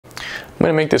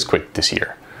going to make this quick this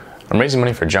year. I'm raising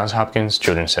money for Johns Hopkins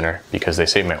Children's Center because they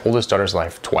saved my oldest daughter's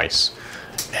life twice.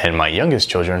 And my youngest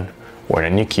children were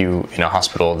in a NICU in a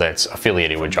hospital that's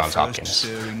affiliated with Johns Hopkins.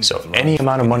 So any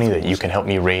amount of money that you can help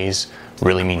me raise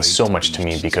really means so much to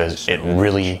me, because it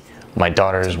really, my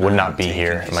daughters would not be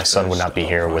here and my son would not be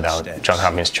here without Johns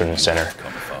Hopkins Children's Center.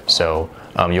 So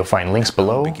you'll find links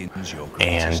below,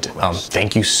 and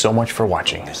thank you so much for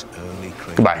watching.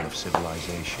 Goodbye.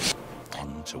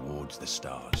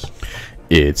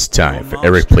 It's time for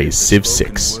Eric Plays Civ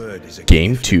 6,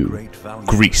 Game 2,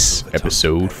 Greece,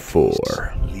 Episode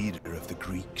 4.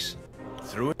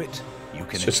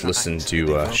 Let's just listen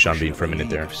to Sean Bean for a minute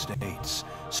there.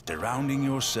 Surrounding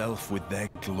yourself with their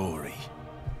glory.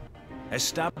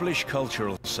 Establish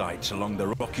cultural sites along the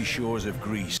rocky shores of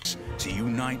Greece to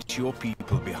unite your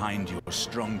people behind your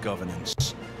strong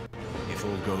governance. If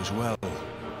all goes well,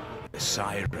 the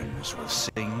sirens will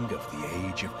sing of the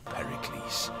age of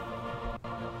Pericles.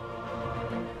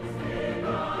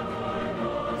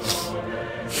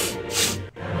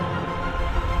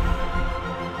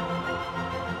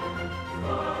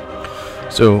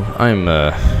 So, I'm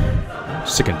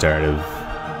sick and tired of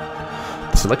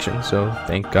the selection, so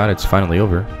thank God it's finally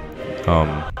over.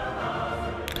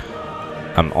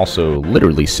 I'm also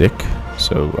literally sick,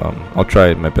 so I'll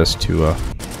try my best to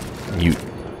mute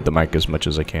the mic as much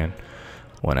as I can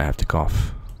when I have to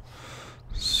cough.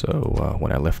 So,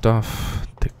 when I left off,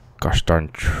 the gosh darn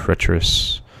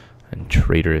treacherous and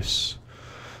traitorous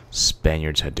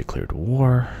Spaniards had declared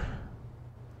war,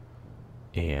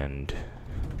 and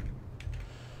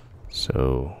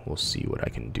so we'll see what I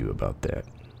can do about that.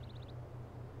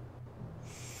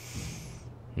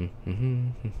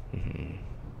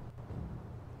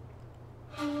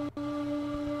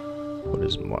 What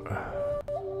is Monarchy.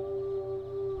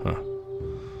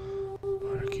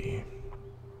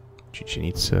 Chichen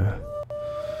Itza.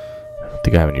 I don't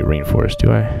think I have any rainforest,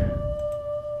 do I?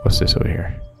 What's this over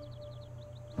here?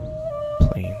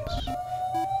 Plains.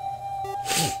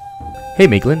 Hey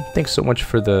Meglin, thanks so much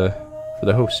for the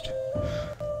host.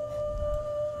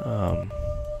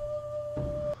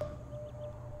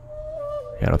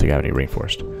 Yeah, I don't think I have any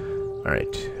rainforest.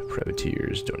 Alright,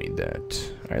 privateers, don't need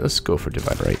that. Alright, let's go for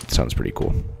Divine Right. Sounds pretty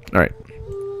cool. Alright.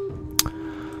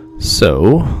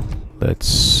 So,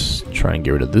 let's try and get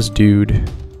rid of this dude.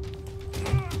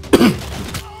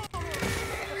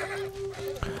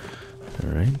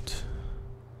 Alright.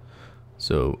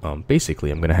 So,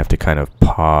 basically, I'm going to have to kind of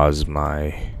pause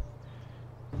my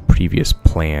previous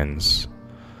plans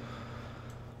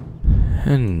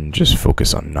and just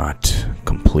focus on not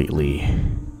completely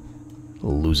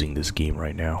losing this game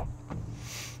right now.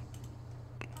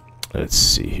 Let's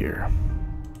see here.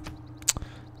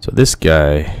 So this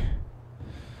guy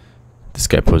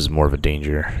poses more of a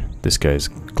danger. This guy's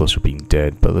closer to being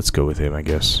dead, but let's go with him, I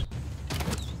guess.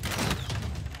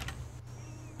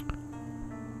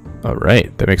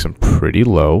 Alright, that makes him pretty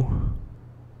low.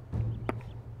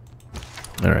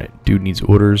 Alright, dude needs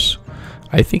orders.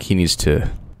 I think he needs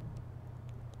to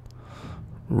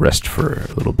rest for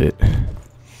a little bit.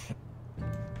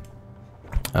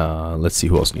 Let's see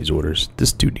who else needs orders.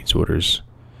 This dude needs orders.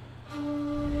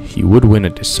 He would win a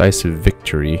decisive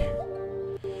victory.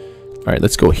 Alright,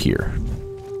 let's go here.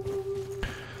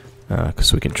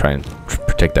 Because we can try and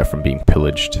protect that from being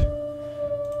pillaged.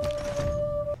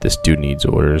 This dude needs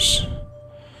orders.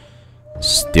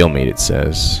 Stalemate, it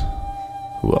says.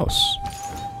 Who else?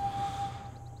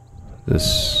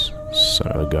 This son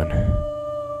of a gun.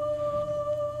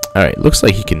 Alright, looks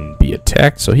like he can be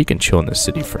attacked, so he can chill in the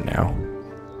city for now.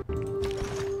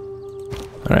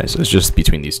 Alright, so it's just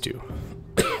between these two.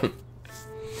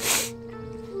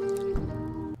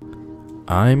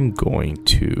 I'm going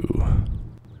to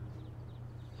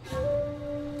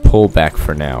pull back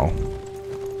for now.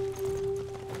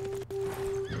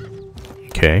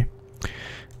 Okay.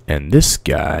 And this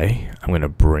guy, I'm going to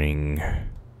bring...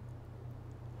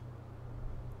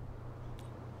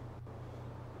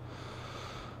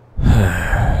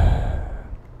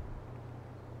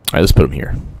 Alright, let's put him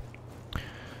here.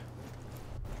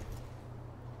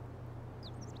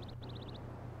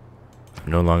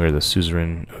 I'm no longer the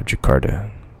suzerain of Jakarta.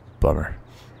 Bummer.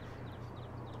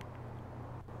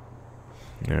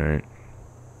 Alright.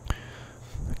 I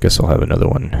guess I'll have another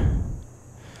one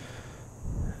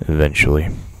eventually.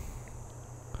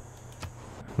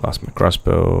 Lost my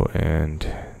crossbow and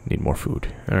need more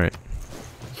food. Alright.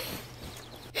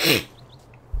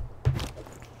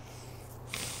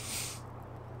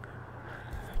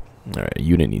 Alright,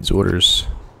 unit needs orders.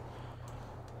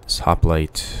 This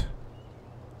hoplite.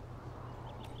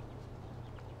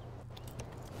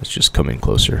 Let's just come in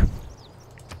closer.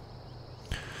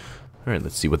 Alright,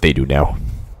 let's see what they do now.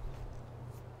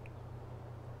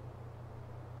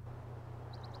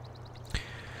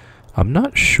 I'm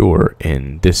not sure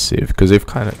in this Civ, because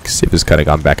Civ has kind of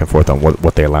gone back and forth on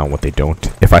what they allow and what they don't.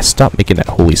 If I stop making that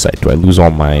holy site, do I lose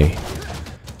all my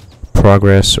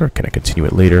progress, or can I continue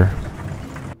it later?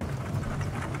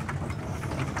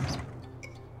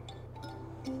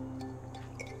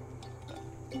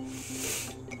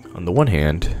 On the one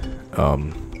hand,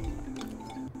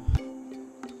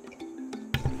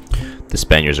 the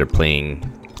Spaniards are playing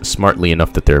smartly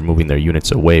enough that they're moving their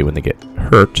units away when they get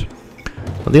hurt.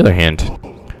 On the other hand,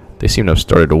 they seem to have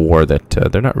started a war that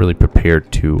they're not really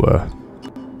prepared to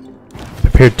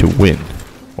win,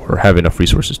 or have enough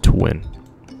resources to win.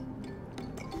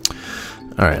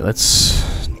 Alright,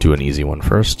 let's do an easy one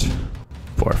first,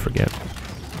 before I forget.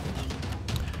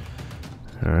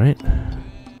 Alright.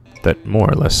 That more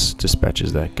or less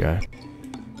dispatches that guy.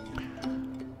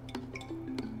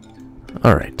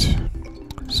 Alright.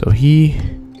 So he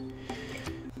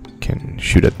can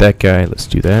shoot at that guy. Let's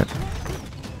do that.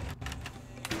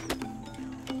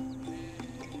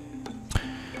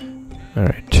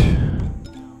 Alright.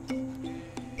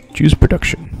 Choose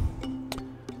production.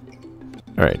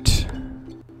 Alright.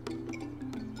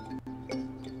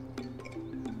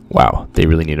 Wow, they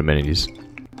really need amenities.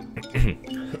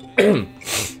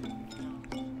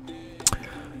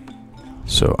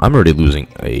 So I'm already losing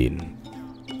a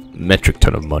metric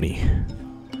ton of money.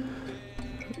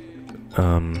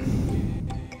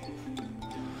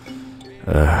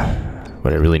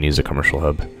 What I really need is a commercial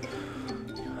hub.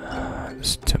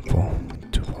 This temple,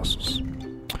 2 apostles.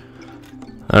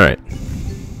 Alright.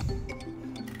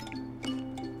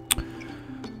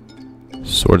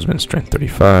 Swordsman, strength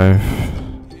 35.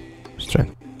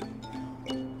 Strength.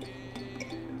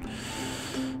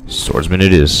 Swordsman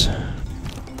it is.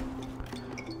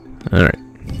 Alright.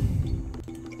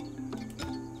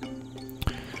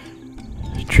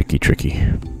 Tricky.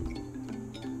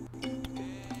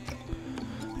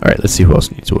 Alright, let's see who else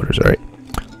needs orders. Alright.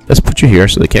 Let's put you here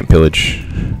so they can't pillage.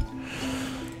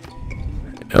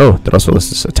 Oh, that also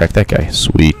lets us attack that guy.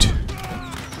 Sweet.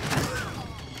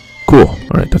 Cool.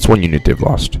 Alright, that's 1 unit they've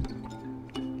lost.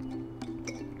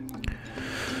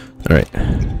 Alright.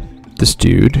 This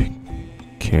dude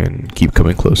can keep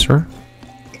coming closer.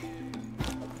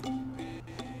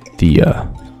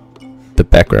 The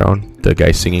background, the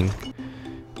guy singing,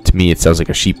 to me it sounds like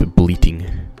a sheep bleating,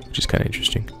 which is kind of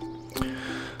interesting.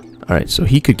 Alright, so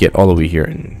he could get all the way here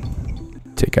and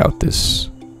take out this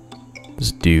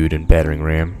dude and battering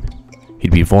ram.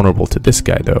 He'd be vulnerable to this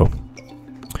guy though.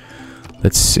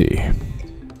 Let's see.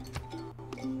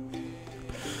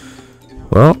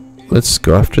 Well, let's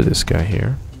go after this guy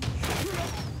here.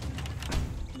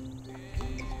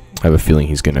 I have a feeling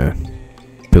he's gonna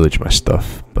pillage my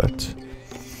stuff, but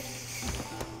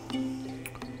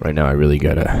right now I really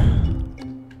gotta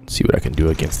see what I can do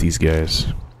against these guys.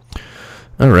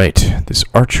 Alright, this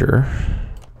archer,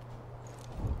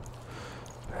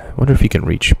 I wonder if he can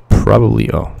reach.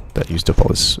 Probably. Oh, that used up all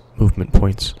his movement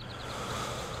points.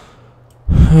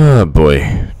 Oh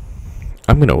boy,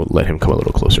 I'm gonna let him come a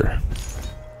little closer.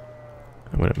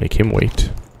 I'm gonna make him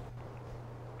wait.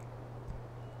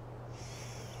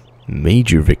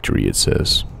 Major victory, it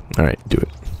says. Alright, do it.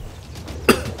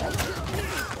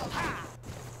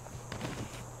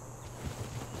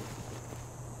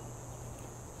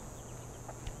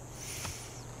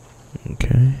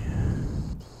 Okay.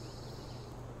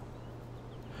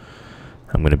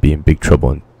 I'm gonna be in big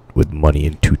trouble with money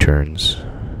in 2 turns.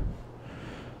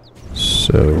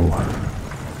 So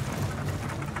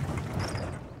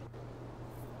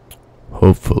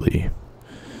hopefully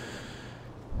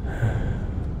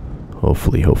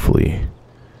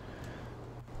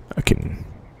I can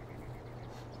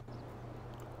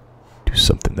do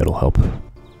something that'll help.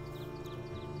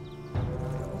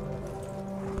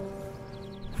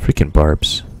 Freaking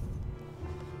barbs.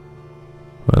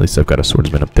 Well, at least I've got a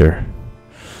swordsman up there.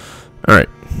 Alright.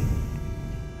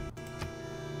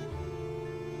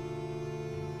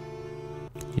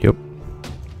 Yep.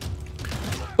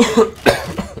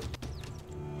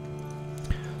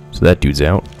 So that dude's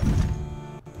out.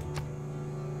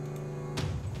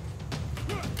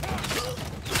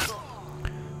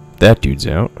 That dude's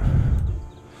out.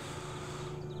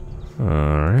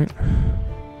 Alright.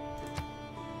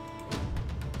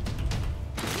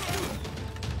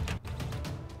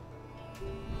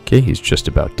 Okay, he's just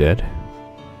about dead.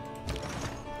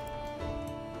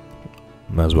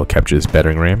 Might as well capture this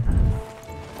battering ram.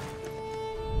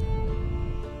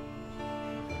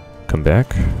 Come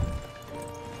back.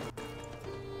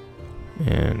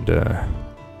 And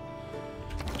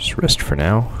just rest for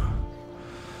now.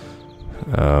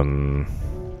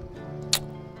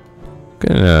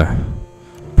 Gonna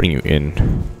bring you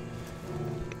in.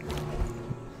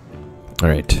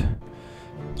 Alright.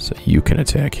 So you can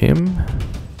attack him.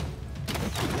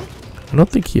 I don't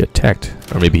think he attacked.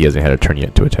 Or maybe he hasn't had a turn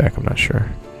yet to attack, I'm not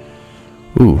sure.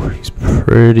 Ooh, he's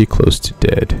pretty close to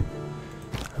dead.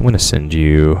 I'm gonna send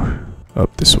you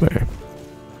up this way.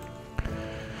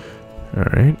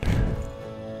 Alright.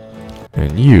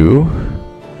 And you...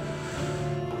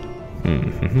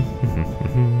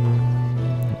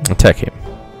 attack him.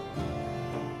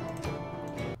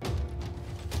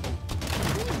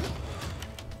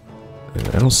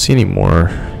 I don't see any more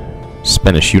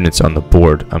Spanish units on the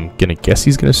board. I'm gonna guess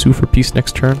he's gonna sue for peace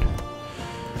next turn.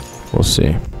 We'll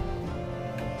see.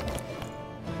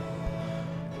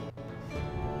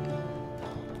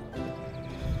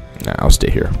 Nah, I'll stay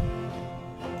here.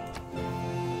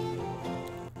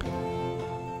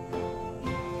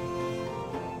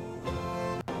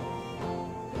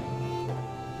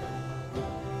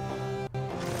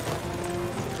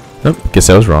 Nope, guess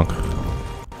I was wrong.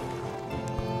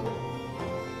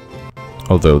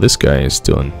 Although this guy is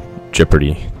still in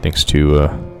jeopardy thanks to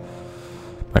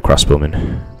my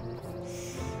crossbowman.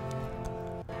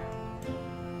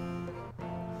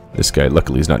 This guy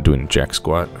luckily is not doing jack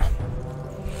squat.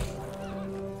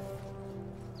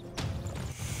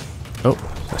 Oh,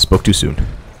 I spoke too soon.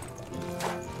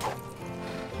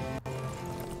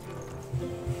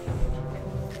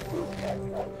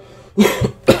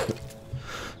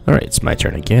 Alright, it's my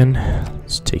turn again.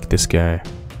 Let's take this guy.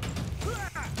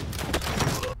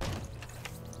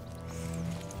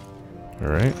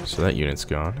 Alright, so that unit's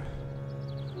gone.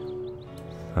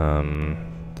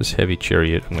 This heavy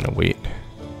chariot, I'm gonna wait.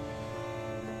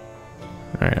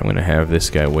 Alright, I'm gonna have this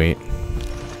guy wait.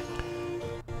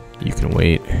 You can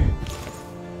wait.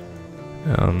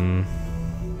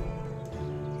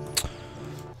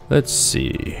 Let's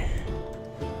see.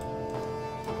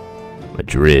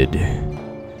 Madrid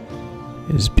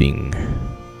is being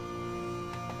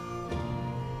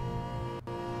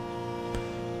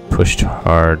pushed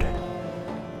hard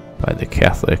by the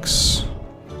Catholics,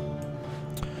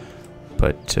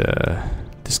 but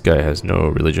this guy has no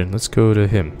religion. Let's go to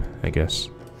him, I guess.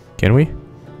 Can we?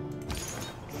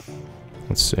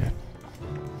 Let's see.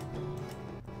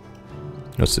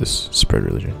 What's this? Spread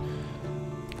religion.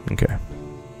 Okay.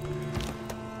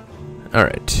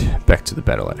 Alright, back to the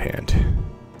battle at hand.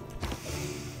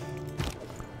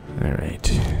 Alright.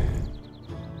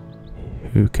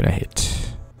 Who can I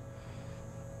hit?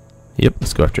 Yep,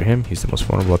 let's go after him. He's the most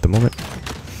vulnerable at the moment.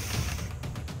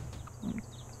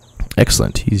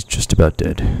 Excellent, he's just about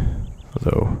dead.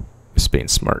 Although, if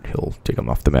Spain's smart, he'll take him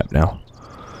off the map now.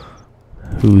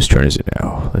 Whose turn is it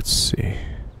now? Let's see.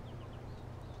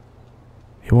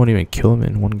 He won't even kill him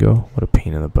in one go? What a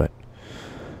pain in the butt.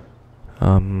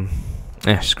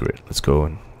 Screw it. Let's go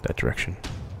in that direction.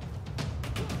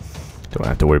 Don't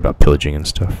have to worry about pillaging and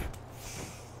stuff.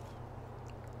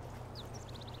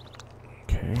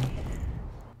 Okay.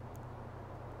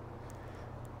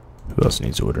 Who else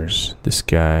needs orders? This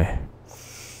guy.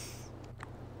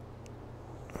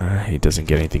 He doesn't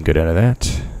get anything good out of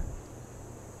that.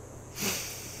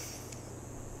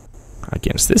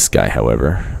 Against this guy,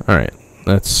 however. Alright,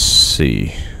 let's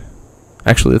see.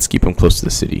 Actually, let's keep him close to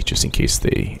the city, just in case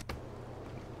they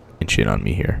inch in on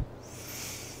me here.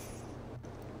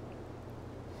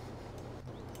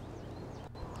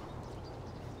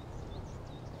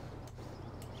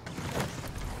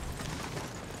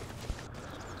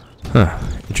 Huh,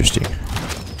 interesting.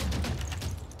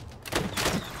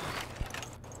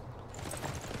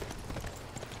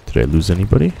 Did I lose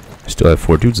anybody? I still have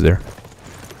 4 dudes there.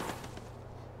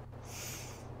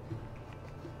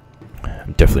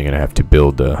 I'm definitely going to have to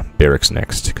build barracks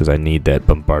next, because I need that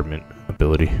bombardment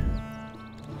ability.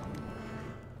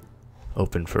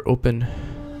 Open for open.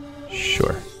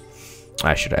 Sure.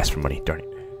 I should ask for money, darn it.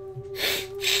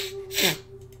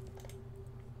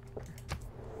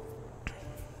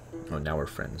 Oh, now we're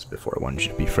friends. Before I wanted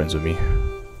you to be friends with me.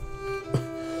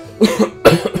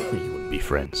 You wouldn't be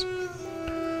friends.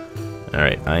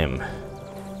 Alright, I am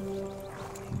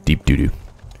deep doo-doo.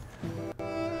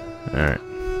 Alright.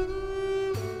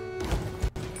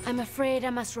 I'm afraid I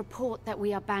must report that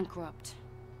we are bankrupt.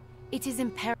 It is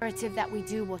imperative that we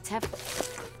do whatever...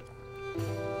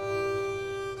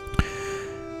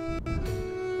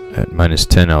 At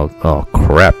 -10, I'll... Oh,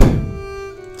 crap.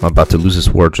 I'm about to lose this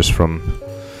war just from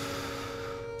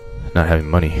not having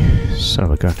money. Son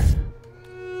of a gun.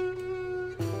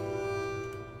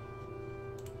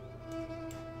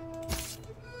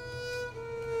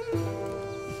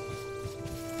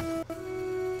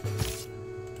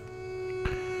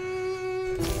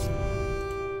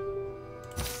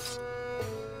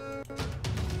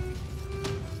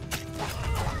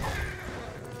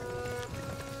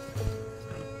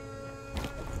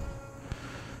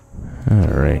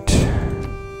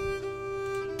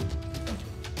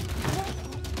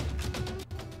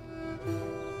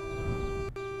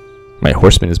 My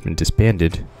horseman has been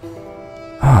disbanded.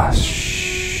 Ah,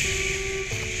 shoot.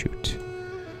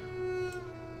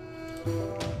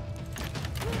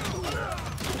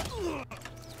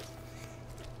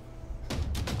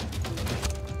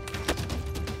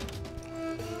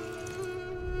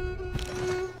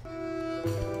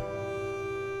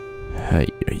 Ay,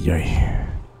 ay, ay.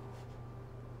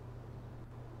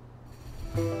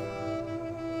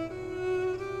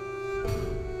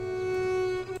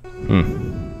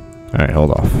 Alright,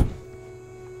 hold off.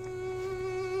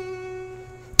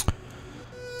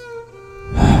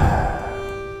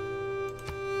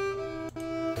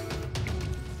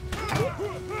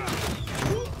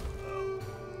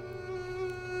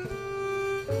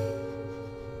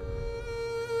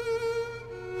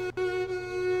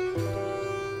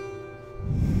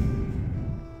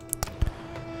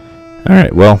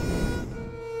 Alright, well.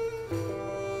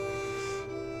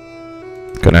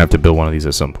 Gonna have to build one of these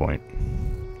at some point.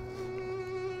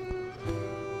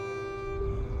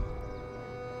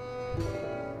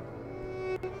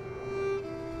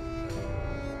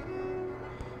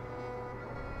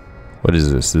 What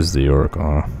is this? This is the Oracle,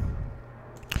 huh?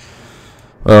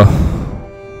 Well,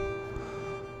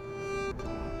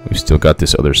 we've still got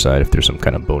this other side if there's some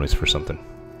kind of bonus for something.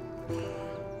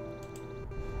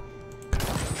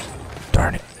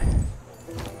 Darn it.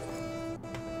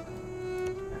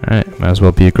 Alright, might as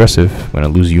well be aggressive. I'm gonna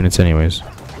lose units anyways.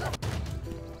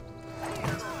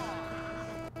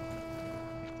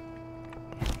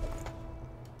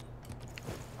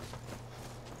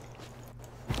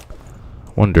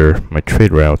 Wonder my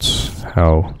trade routes,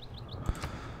 how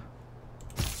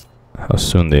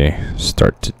soon they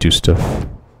start to do stuff.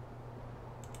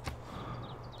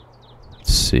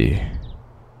 Let's see.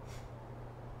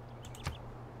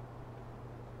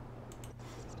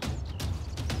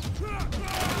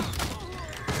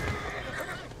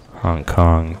 Hong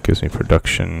Kong gives me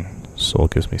production. Seoul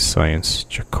gives me science.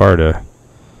 Jakarta.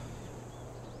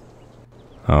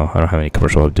 Oh, I don't have any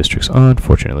commercial hub districts,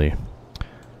 unfortunately.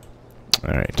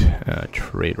 Alright,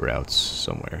 trade routes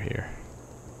somewhere here.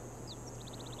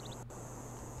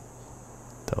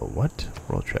 The what?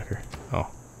 World tracker. Oh.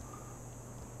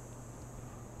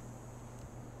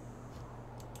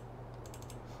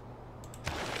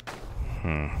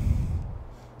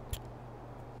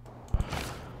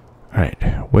 Alright,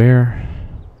 where?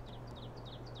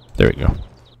 There we go.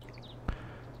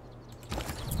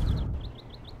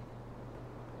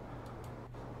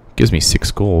 Gives me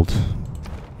 6 gold.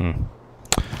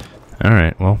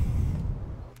 Alright, well,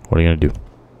 what are you gonna do?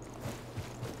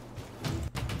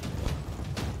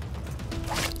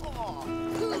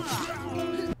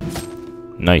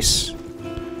 Nice.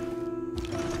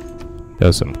 That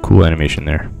was some cool animation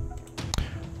there.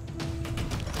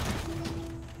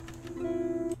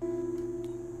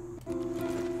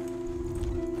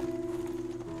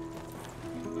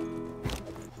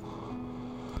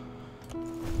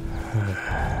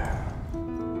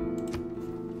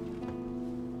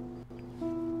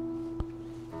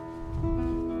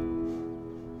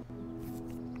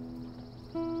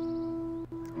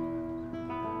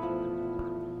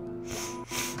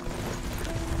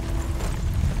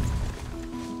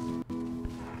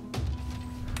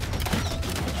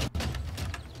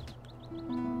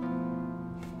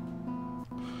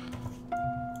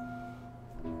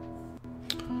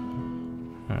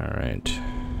 Alright.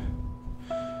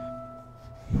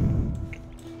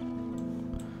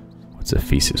 What's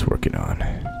Ephesus working on?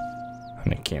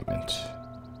 An encampment.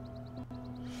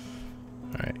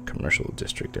 Alright, commercial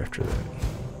district after that.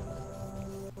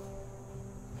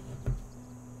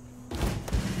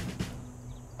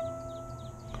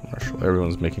 Commercial.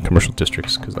 Everyone's making commercial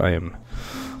districts because I am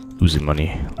losing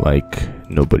money like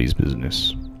nobody's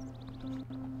business.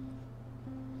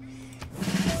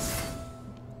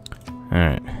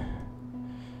 Alright.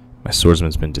 My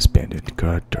swordsman's been disbanded.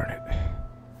 God darn it.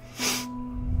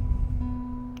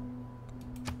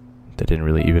 That didn't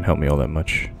really even help me all that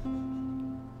much.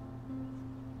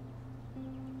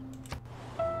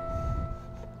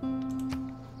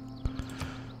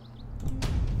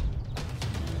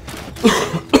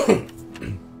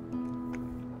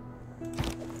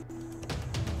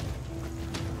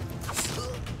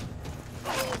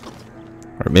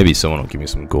 Or maybe someone will give me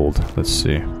some gold. Let's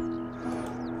see.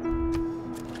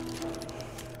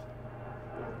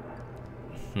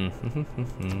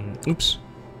 Oops.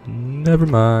 Never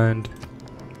mind.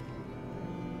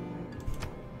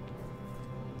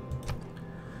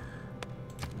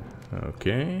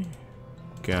 Okay.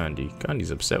 Gandhi. Gandhi's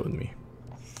upset with me.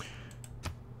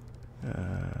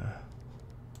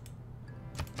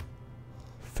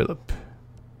 Philip.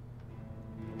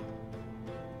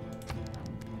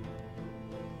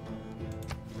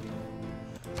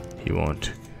 You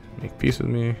won't make peace with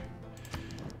me.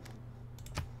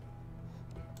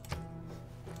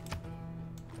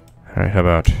 Alright, how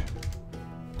about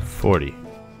 40?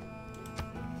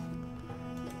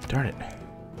 Darn it.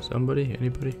 Somebody?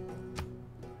 Anybody?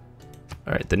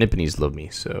 Alright, the Nipponese love me,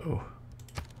 so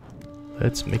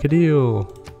let's make a deal.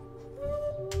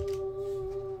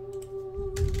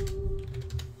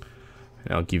 And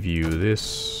I'll give you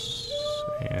this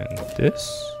and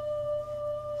this.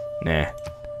 Nah.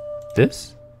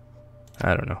 This?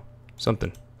 I don't know.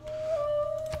 Something.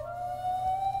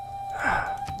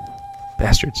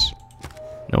 Bastards.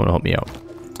 No one will help me out.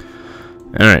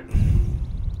 Alright.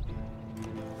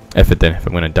 F it then, if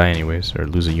I'm gonna die anyways, or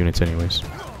lose a unit anyways.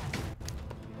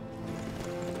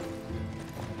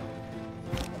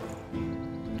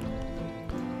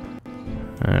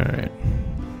 Alright.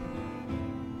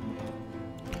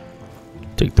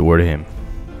 Take the word of him.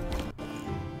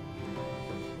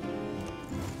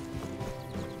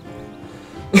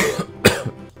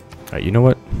 Alright, you know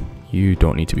what? You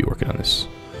don't need to be working on this.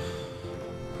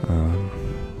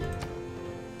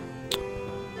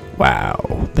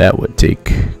 Wow, that would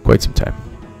take quite some time.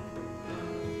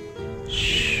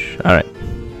 Alright.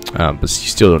 But you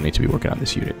still don't need to be working on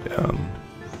this unit. You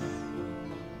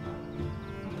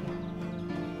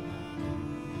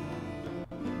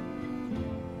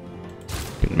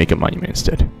can make a monument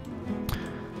instead.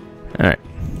 Alright.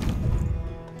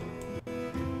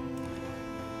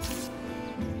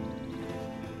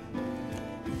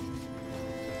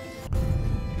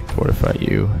 Fortify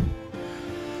you.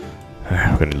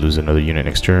 We're going to lose another unit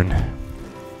next turn.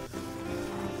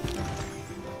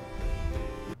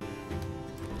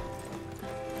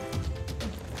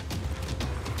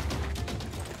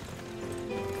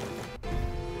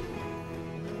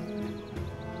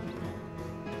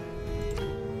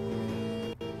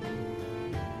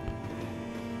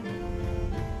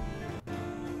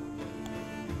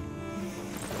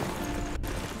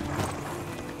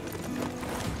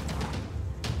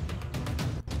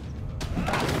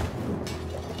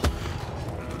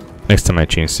 Next time I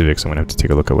change civics, I'm gonna have to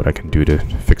take a look at what I can do to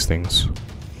fix things.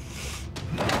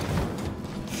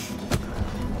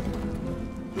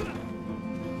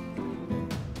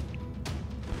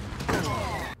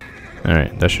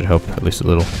 Alright, that should help at least a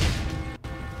little.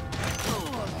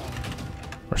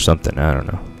 Or something, I don't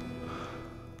know.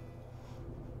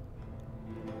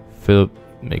 Philip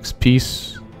makes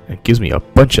peace and gives me a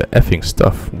bunch of effing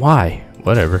stuff. Why?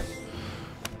 Whatever.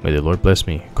 May the Lord bless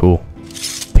me. Cool.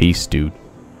 Peace, dude.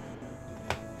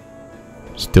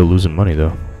 Still losing money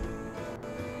though.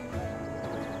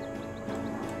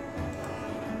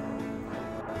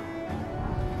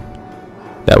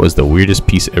 That was the weirdest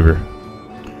piece ever.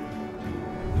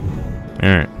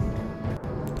 Alright.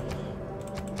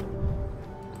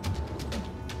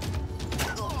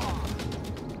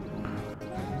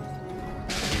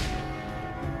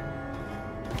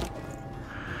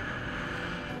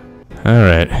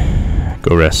 Alright.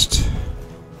 Go rest.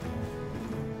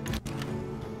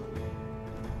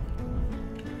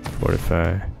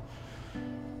 Fortify.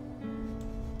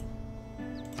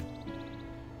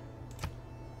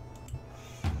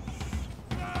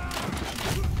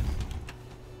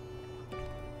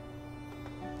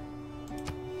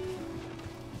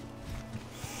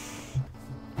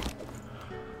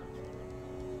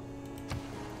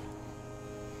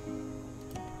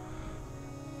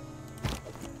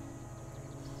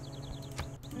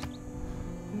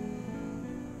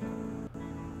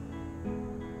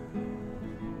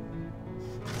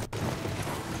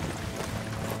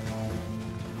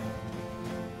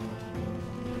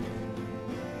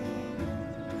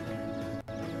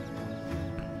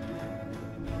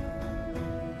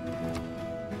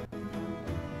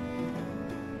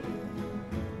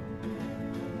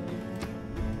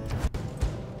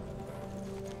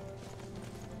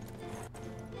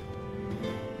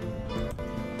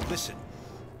 Listen.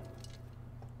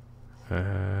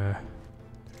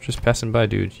 Just passing by,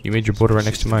 dude. You made your border right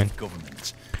next to mine.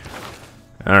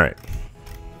 Alright.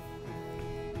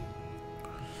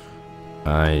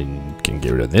 I can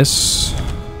get rid of this.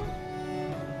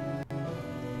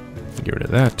 Get rid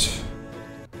of that.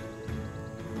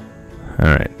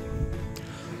 Alright.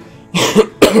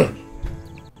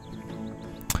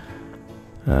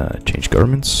 Change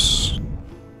governments.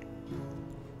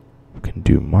 We can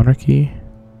do monarchy.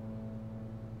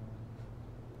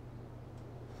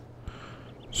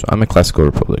 So I'm a classical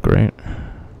republic, right?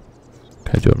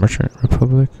 Can I do a merchant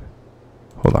republic?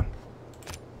 Hold on.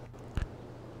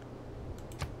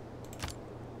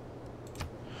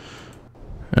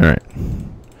 Alright.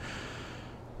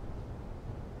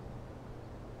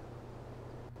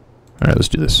 Alright, let's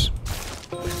do this.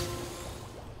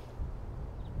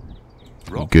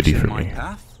 goody in for my me.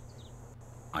 path,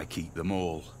 I keep them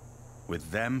all.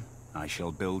 With them, I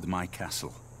shall build my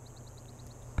castle.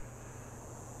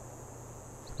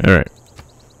 All right.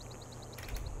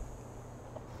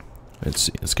 Let's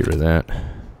see. Let's get rid of that.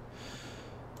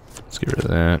 Let's get rid of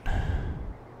that.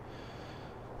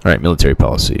 All right, military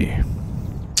policy.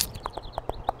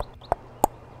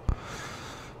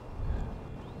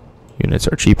 Units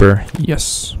are cheaper.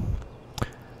 Yes.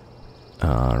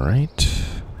 All right.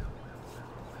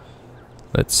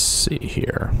 Let's see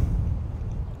here.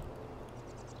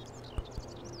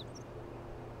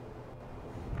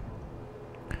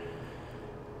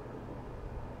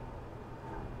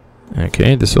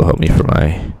 Okay, this will help me for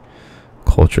my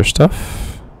culture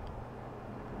stuff.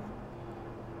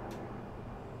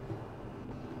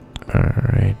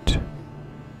 Alright.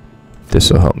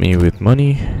 This will help me with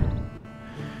money.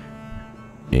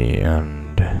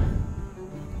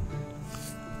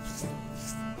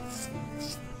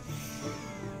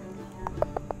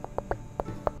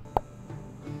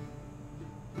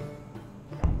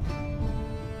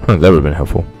 And that would have been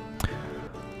helpful.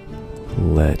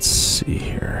 Let's see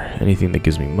here. Anything that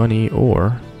gives me money,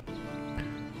 or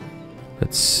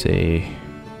let's say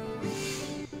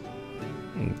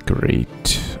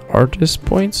great artist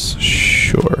points.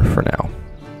 Sure, for now.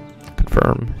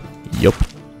 Confirm. Yup.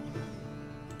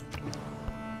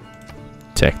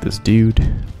 Attack this dude.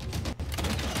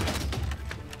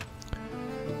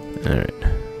 Alright.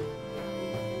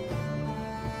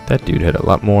 That dude had a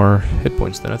lot more hit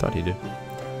points than I thought he did.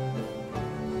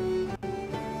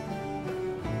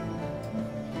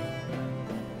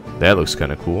 That looks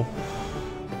kind of cool.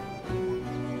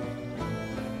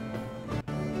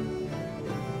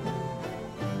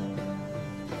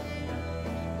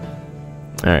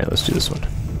 Alright, let's do this one.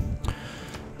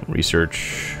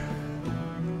 Research.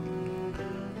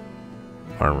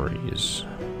 Armories.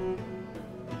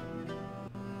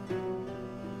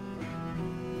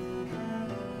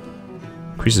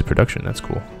 Increases production, that's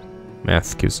cool.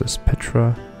 Math gives us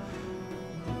Petra.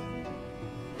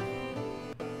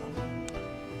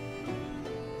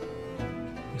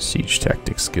 Siege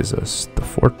tactics gives us the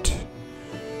fort.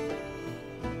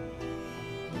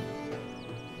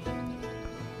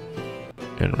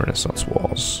 And Renaissance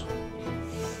walls.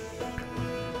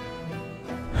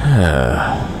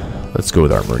 Let's go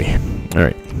with armory.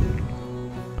 Alright.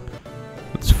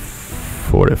 Let's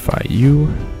fortify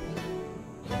you.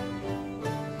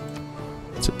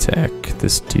 Let's attack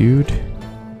this dude.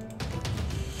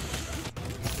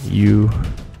 You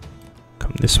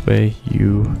come this way.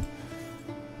 You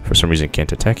for some reason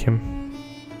can't attack him.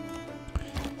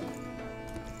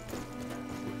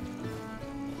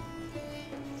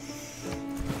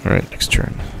 Alright, next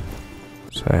turn.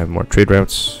 So I have more trade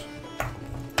routes.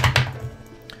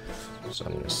 So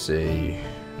I'm going to say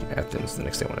Athens, the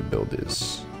next thing I want to build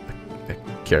is a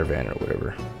caravan or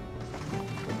whatever.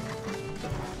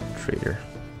 Trader.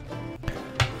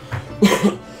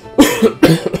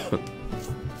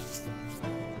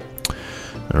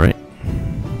 Alright.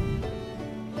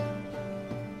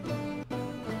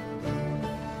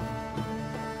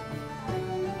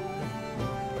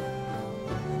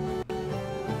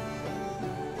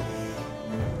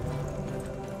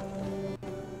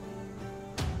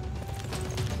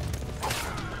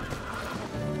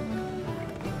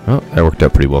 Well, that worked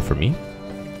out pretty well for me.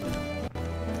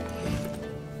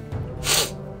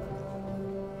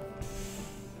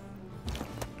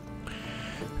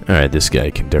 Alright, this guy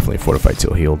can definitely fortify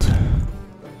till healed.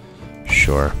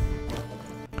 Sure.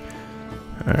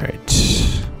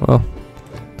 Alright. Well,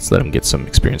 let's let him get some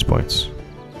experience points.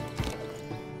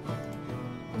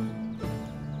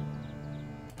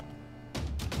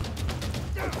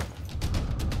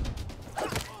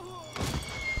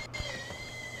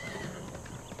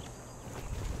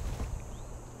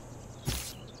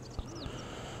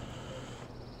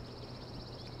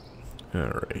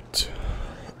 Alright.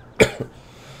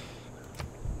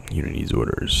 Unit needs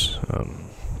orders.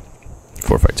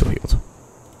 Fortify till healed.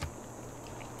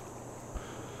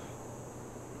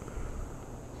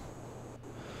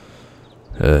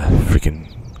 Freaking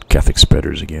Catholic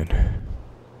spreaders again.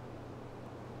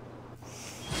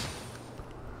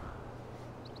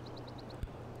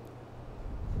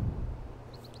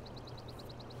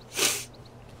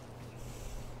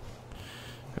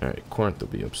 Alright, Corinth will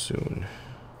be up soon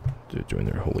to join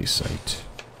their holy site.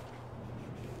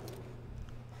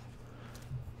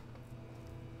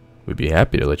 We'd be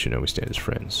happy to let you know we stand as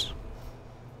friends.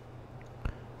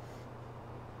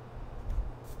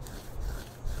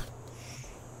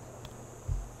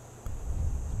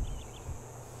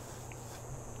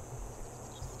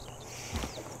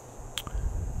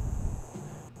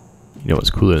 You know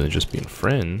what's cooler than just being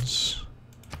friends?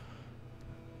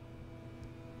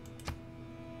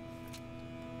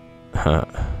 Huh.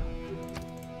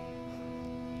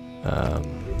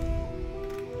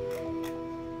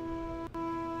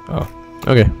 Oh,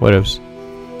 okay, whatevs.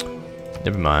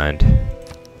 Never mind.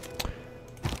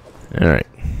 Alright.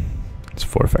 It's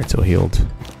fortify till healed.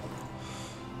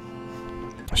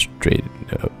 Straight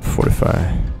up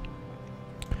fortify.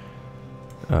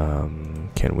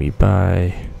 Can we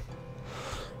buy...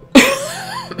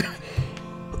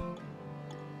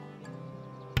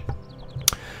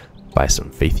 buy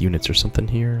some faith units or something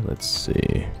here? Let's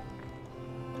see.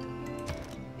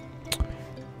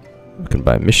 We can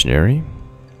buy missionary.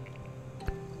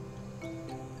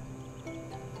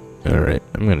 Alright,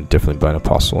 I'm gonna definitely buy an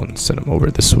apostle and send him over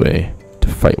this way to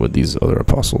fight with these other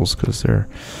apostles because they're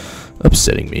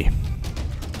upsetting me.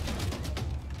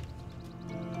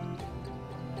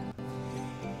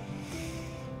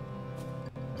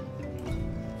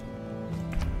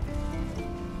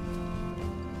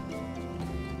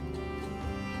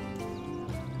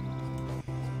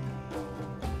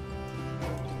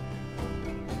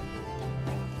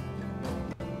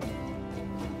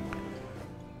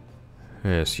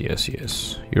 Yes, yes,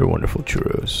 yes. You're wonderful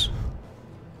churros.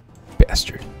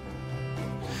 Bastard.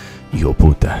 Yo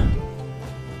puta.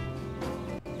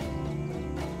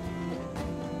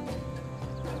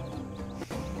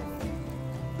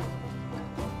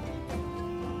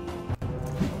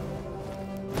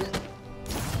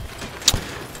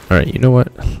 Alright, you know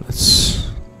what? Let's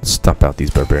stomp out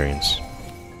these barbarians.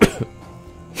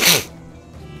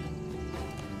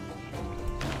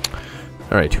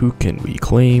 Alright, who can we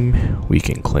claim? We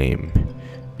can claim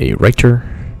a writer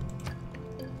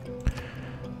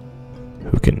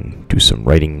who can do some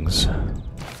writings.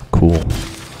 Cool.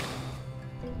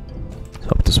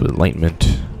 Helped us with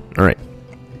enlightenment. Alright.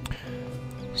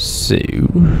 So,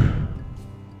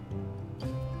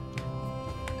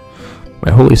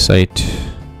 my holy site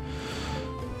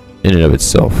in and of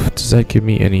itself, does that give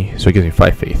me any? So it gives me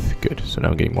 5 faith. Good. So now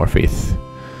I'm getting more faith.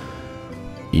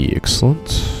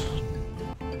 Excellent.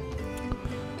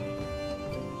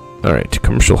 Alright,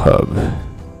 commercial hub.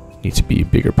 Needs to be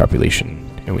bigger population,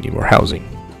 and we need more housing.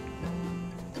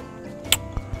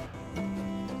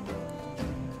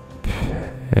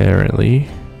 Apparently.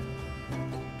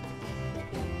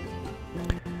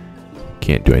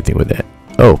 Can't do anything with that.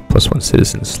 Oh, +1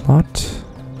 citizen slot.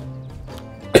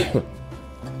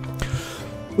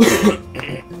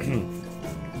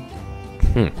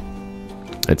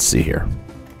 Let's see here.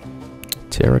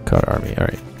 Terracotta army,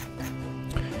 alright.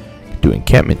 Do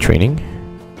encampment training.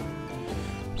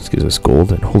 This gives us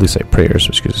gold, and holy site prayers,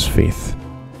 which gives us faith.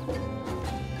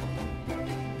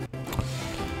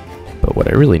 But what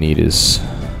I really need is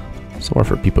somewhere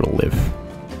for people to live.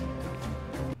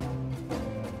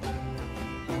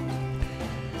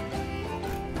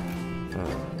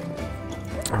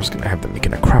 I was gonna have them make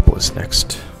an Acropolis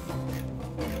next.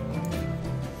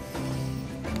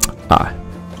 Ah,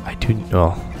 I do.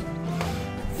 Well,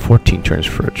 14 turns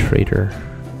for a trader.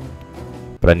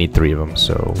 But I need 3 of them,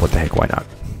 so what the heck, why not?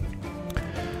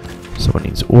 Someone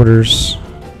needs orders.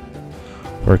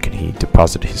 Where can he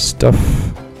deposit his stuff?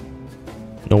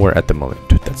 Nowhere at the moment.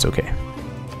 That's okay.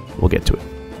 We'll get to it.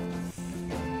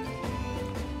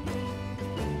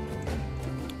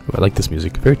 Ooh, I like this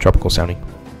music. Very tropical sounding.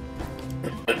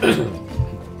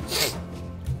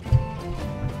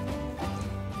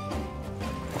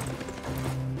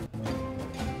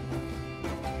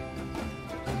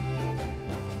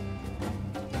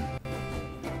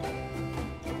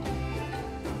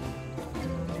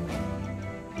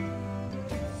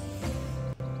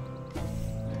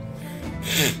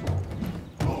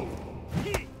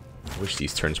 Wish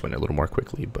these turns went a little more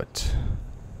quickly, but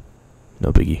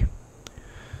no biggie.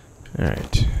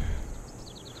 Alright.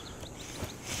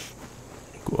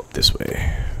 Go up this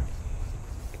way.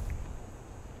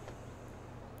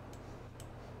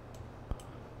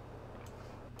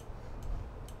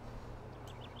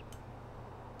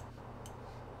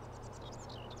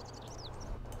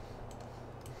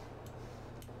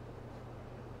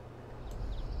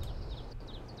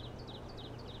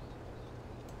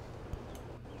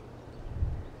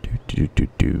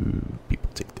 People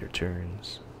take their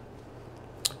turns.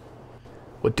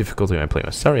 What difficulty am I playing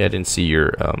with? Sorry, I didn't see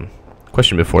your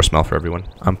question before. Smile for everyone.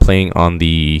 I'm playing on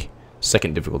the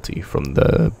 2nd difficulty from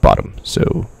the bottom,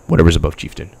 so whatever's above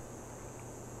Chieftain.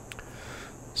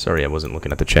 Sorry, I wasn't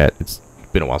looking at the chat. It's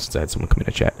been a while since I had someone come in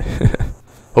a chat.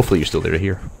 Hopefully you're still there to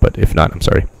hear, but if not, I'm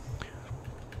sorry.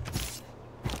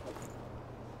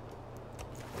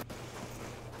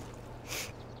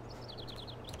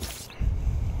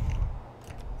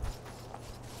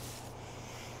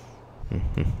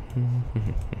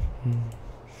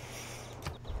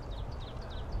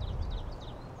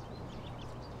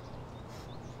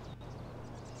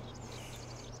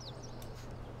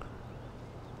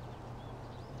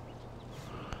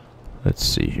 Let's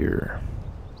see here.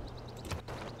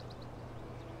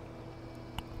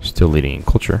 Still leading in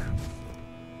culture.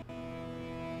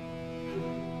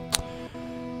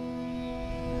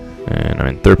 And I'm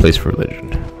in 3rd place for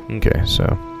religion. Okay, so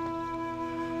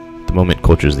at the moment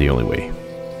culture is the only way.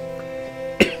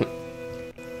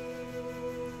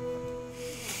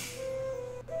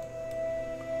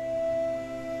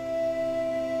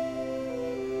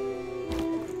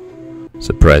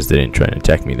 Surprised they didn't try and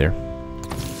attack me there.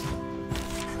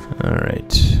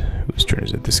 Alright, whose turn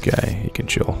is it? This guy, he can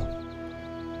chill.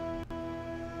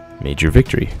 Major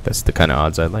victory. That's the kind of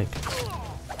odds I like.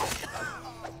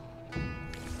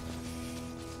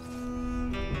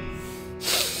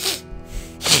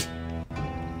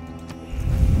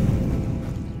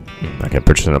 I can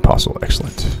purchase an apostle.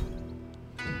 Excellent.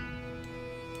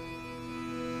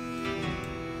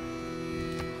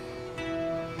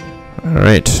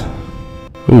 Alright.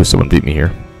 Ooh, someone beat me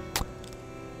here.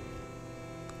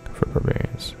 For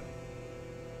barbarians.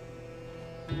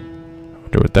 I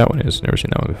wonder what that one is. Never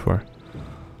seen that one before.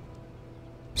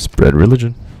 Spread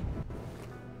religion.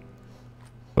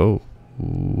 Oh.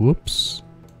 Whoops.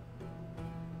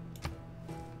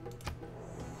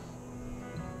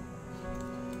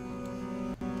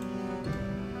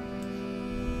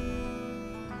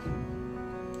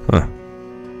 Huh.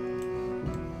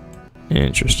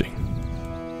 Interesting.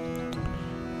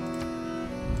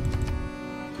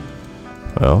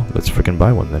 Well, let's frickin'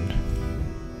 buy one then.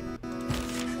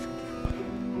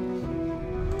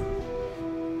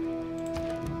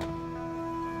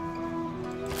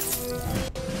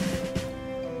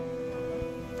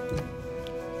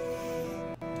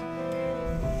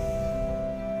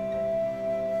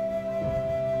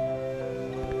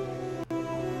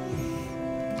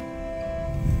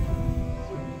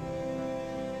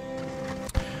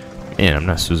 Man, I'm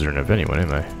not suzerain of anyone,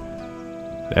 am I?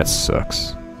 That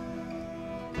sucks.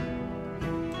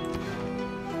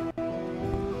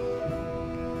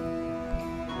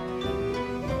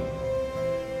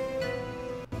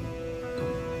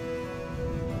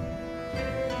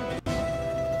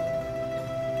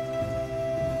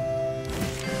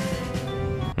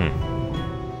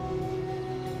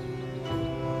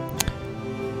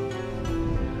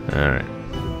 Alright.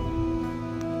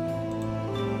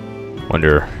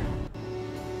 Wonder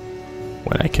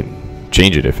when I can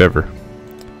change it, if ever.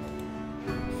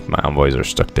 My envoys are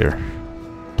stuck there.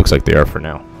 Looks like they are for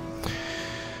now.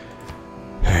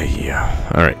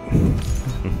 Yeah. Alright.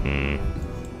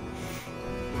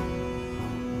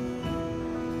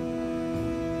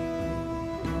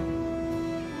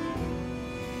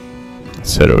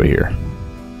 Let's head over here.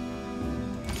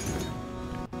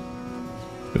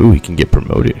 Ooh, he can get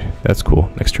promoted. That's cool.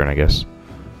 Next turn, I guess.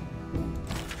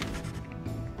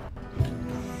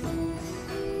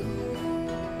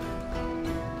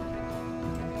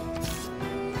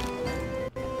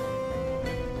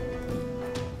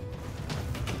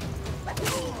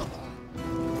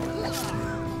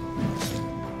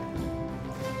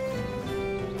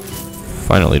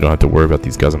 Finally, don't have to worry about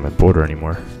these guys on my border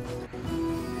anymore.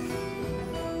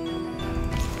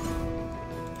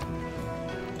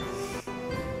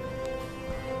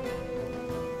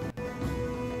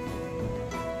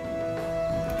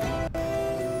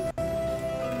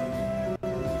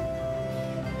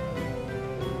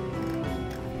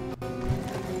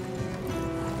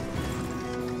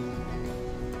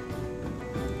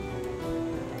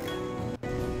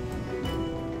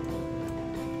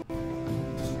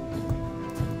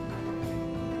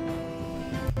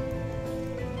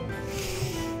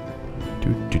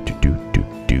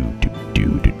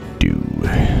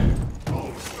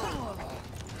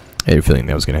 I had a feeling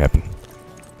that was going to happen.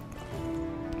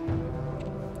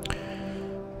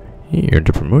 He earned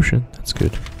a promotion. That's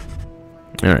good.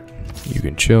 Alright. You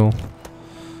can chill.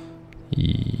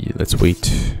 Let's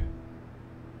wait.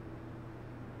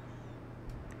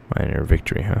 Minor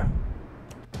victory, huh?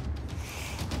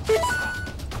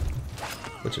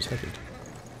 What just happened?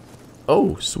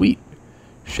 Oh, sweet.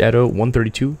 Shadow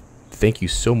 132. Thank you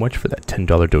so much for that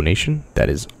 $10 donation. That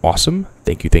is awesome.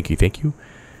 Thank you, thank you, thank you.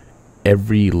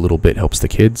 Every little bit helps the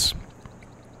kids.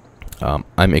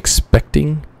 I'm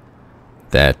expecting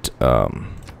that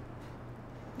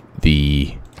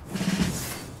the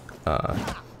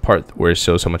part where it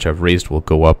shows how much I've raised will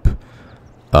go up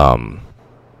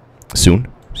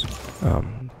soon.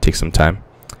 Take some time.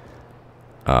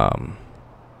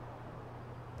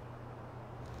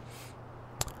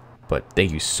 But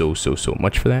thank you so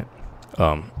much for that.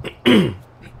 Um,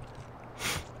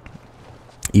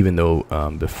 even though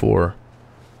before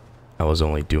I was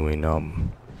only doing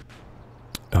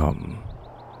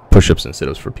push-ups and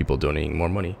sit-ups for people donating more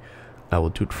money, I will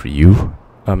do it for you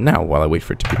now while I wait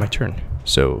for it to be my turn.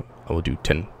 So I will do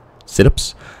 10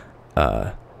 sit-ups.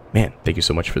 Man, thank you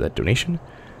so much for that donation.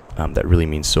 That really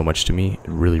means so much to me. It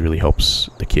really helps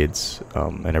the kids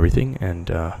and everything. And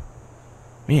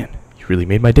man, you really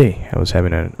made my day. I was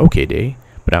having an okay day,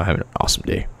 but now I'm having an awesome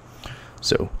day.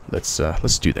 So let's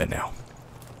do that now.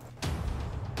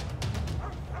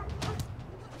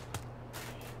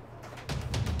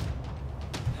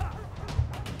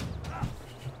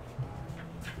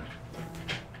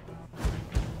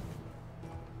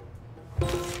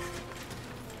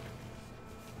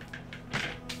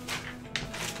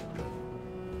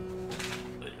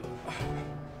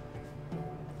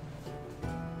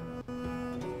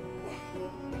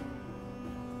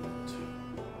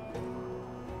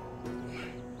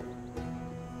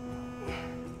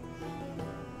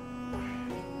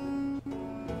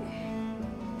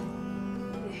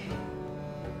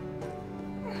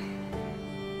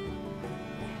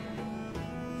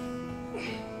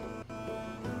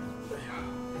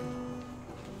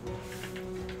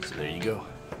 So there you go.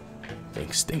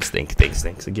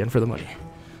 Thanks again for the money.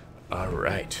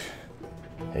 Alright.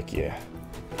 Heck yeah.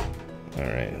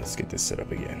 Alright, let's get this set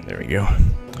up again. There we go.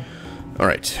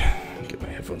 Alright. Get my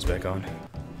headphones back on.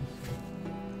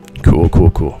 Cool.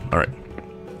 Alright.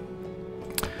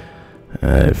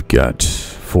 I've got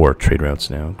 4 trade routes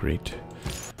now. Great.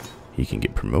 He can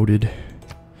get promoted.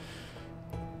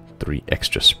 3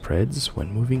 extra spreads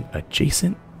when moving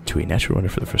adjacent to a natural runner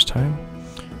for the first time.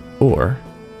 Or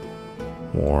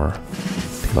more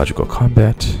theological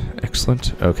combat.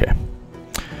 Excellent. Okay.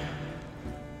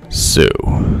 So,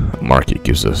 market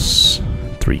gives us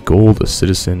 3 gold, a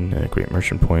citizen, and a great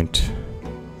merchant point.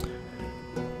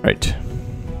 Right.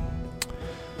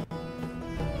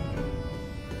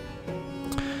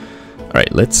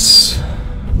 Alright, let's...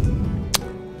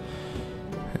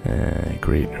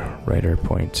 great writer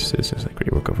point. This is a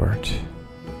great work of art.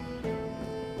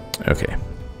 Okay.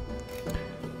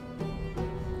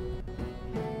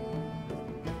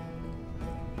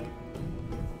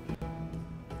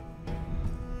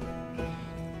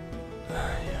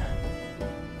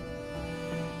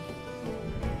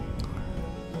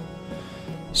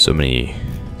 So many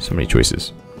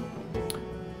choices.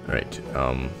 All right.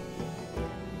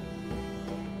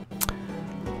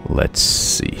 Let's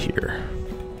see here.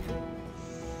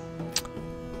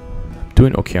 I'm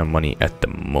doing okay on money at the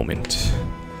moment.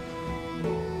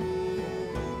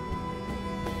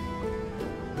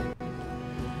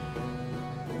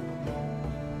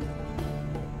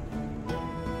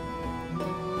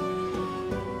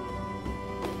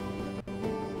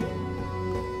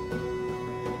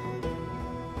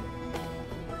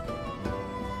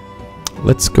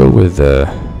 Let's go with the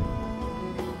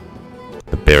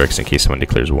barracks in case someone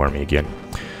declares war on me again.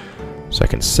 So I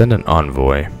can send an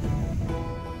envoy.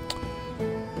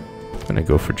 I'm gonna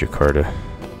go for Jakarta.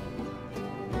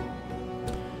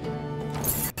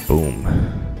 Boom.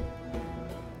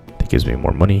 That gives me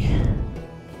more money.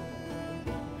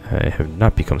 I have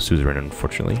not become suzerain,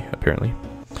 unfortunately, apparently.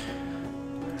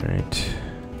 Alright.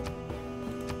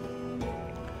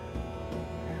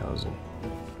 Housing.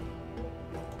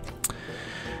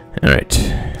 Alright,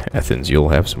 Athens, you'll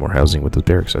have some more housing with those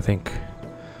barracks, I think.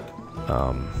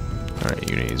 Alright,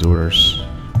 you need these orders.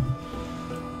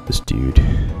 This dude.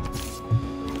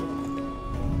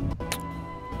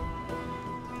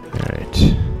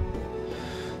 Alright.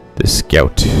 This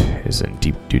scout is in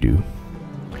deep doo-doo.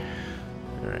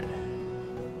 Alright.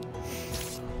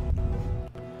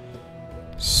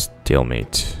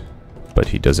 Stalemate. But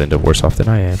he does end up worse off than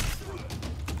I am.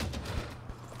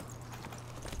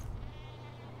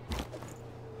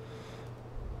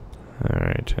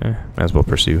 Alright, might as well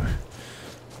pursue.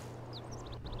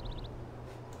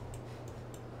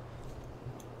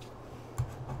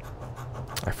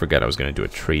 I forgot I was going to do a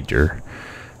trader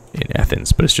in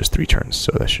Athens, but it's just 3 turns,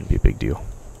 so that shouldn't be a big deal.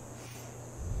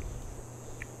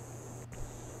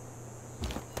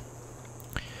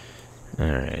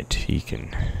 Alright, he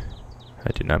can...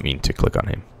 I did not mean to click on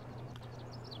him.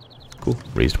 Cool,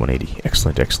 raised 180.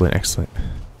 Excellent.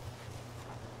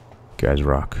 Guys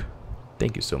rock.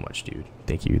 Thank you so much, dude.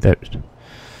 Thank you. That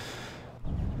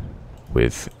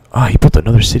with he built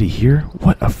another city here?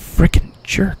 What a freaking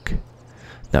jerk.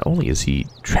 Not only is he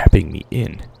trapping me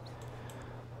in,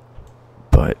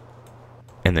 but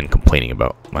and then complaining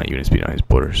about my units being on his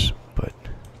borders, but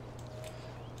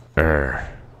I'm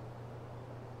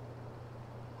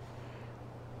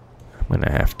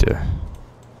gonna have to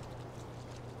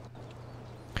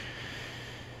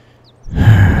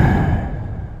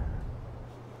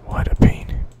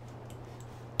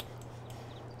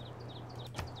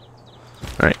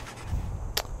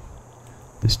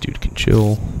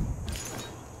chill.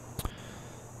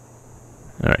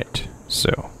 Alright,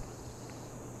 so.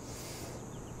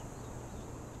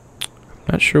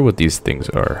 I'm not sure what these things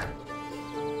are.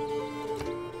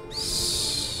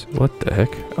 What the heck?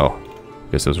 Oh,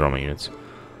 I guess those are all my units.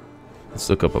 Let's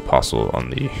look up Apostle on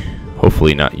the,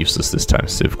 hopefully not useless this time,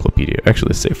 Civclopedia. Actually,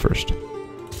 let's save first.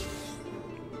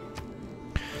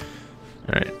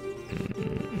 Alright.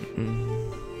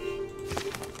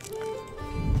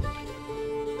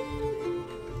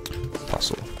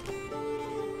 Apostle.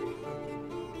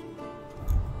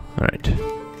 Alright.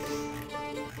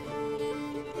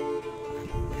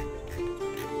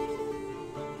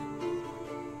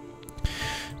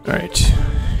 Alright.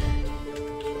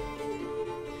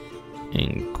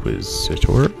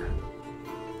 Inquisitor.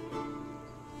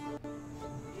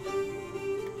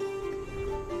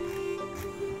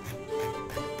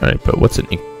 Alright, but what's an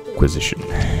Inquisition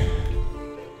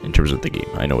in terms of the game?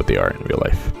 I know what they are in real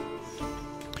life.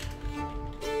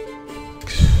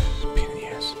 Pain in the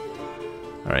ass.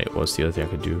 Alright, what's the other thing I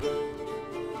could do?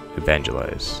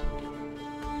 Evangelize.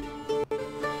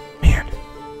 Man.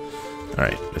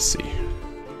 Alright, let's see.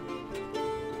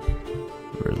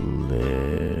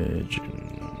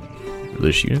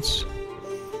 Religious units.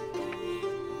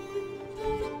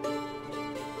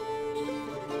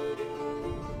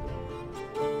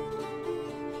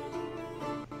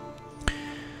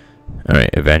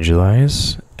 Alright,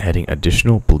 evangelize, adding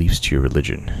additional beliefs to your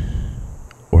religion.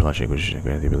 Or launching Inquisition,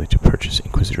 granting the ability to purchase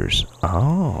Inquisitors.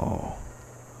 Oh.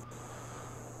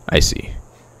 I see.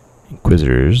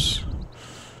 Inquisitors.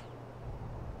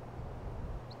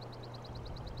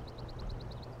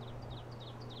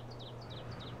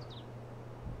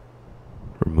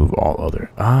 Remove all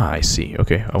other. Ah, I see.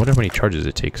 Okay, I wonder how many charges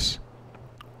it takes.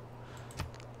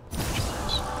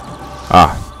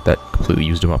 Ah, that completely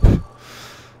used them up.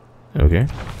 Okay.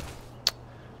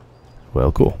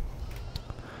 Well, cool.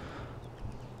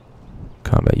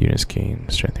 Combat units gain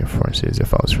strength and performances that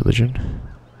follows religion.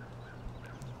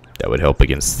 That would help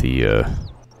against the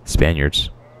Spaniards.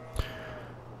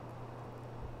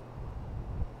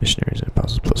 Missionaries and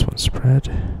apostles +1 spread.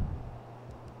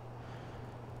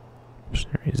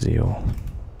 Missionary zeal.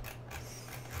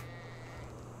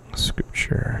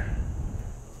 Scripture.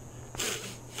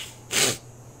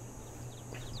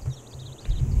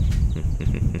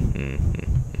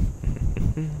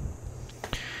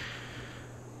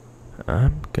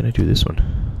 I'm gonna do this one.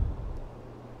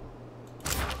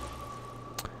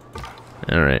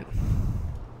 Alright.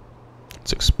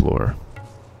 Let's explore.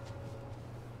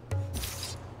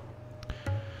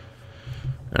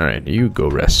 Alright, you go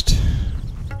rest.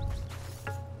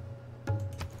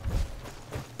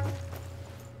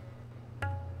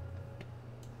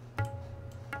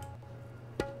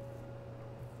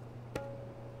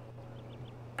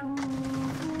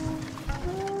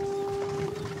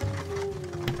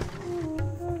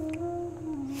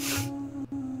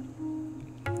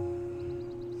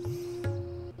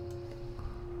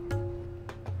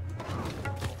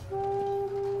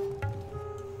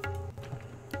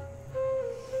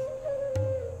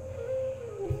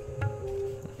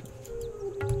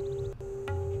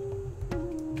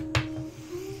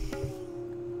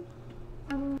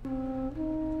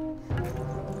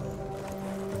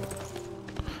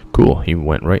 Cool, he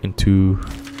went right into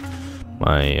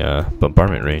my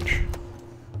bombardment range.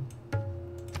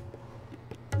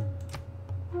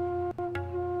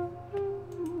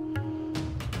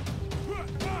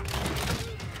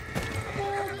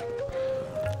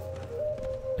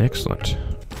 Excellent.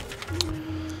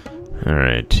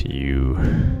 Alright, you,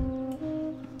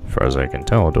 as far as I can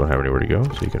tell, don't have anywhere to go,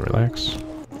 so you can relax.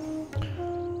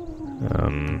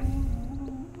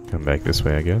 Come back this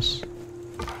way, I guess.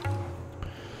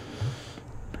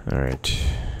 Alright,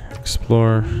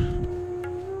 explore.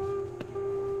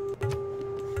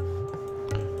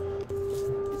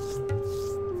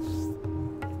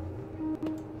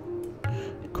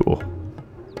 Cool.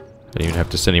 I didn't even have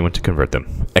to send anyone to convert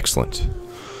them. Excellent.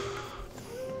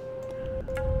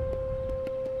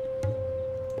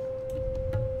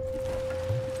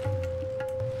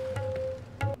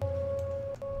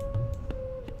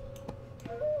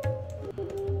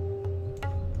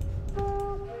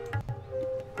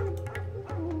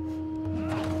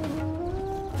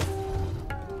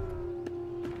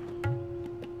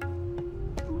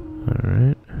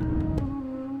 Alright.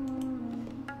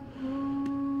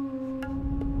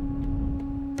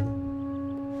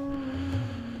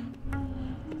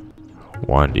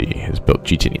 Wandi has built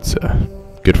Chichen Itza.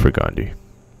 Good for Gandhi.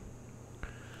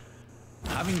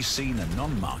 Having seen a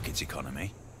non-market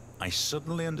economy, I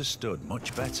suddenly understood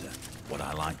much better what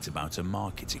I liked about a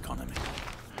market economy.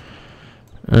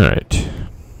 Alright.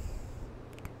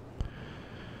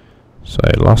 So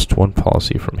I lost one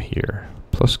policy from here.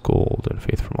 Plus gold and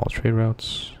faith from all trade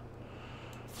routes.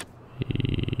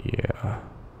 Yeah.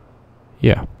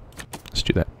 Yeah. Let's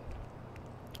do that.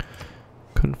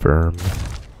 Confirm.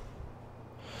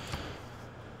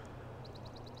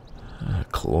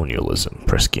 Colonialism.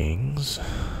 Press gangs.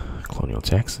 Colonial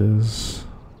taxes.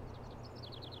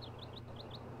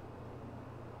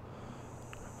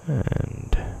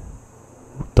 And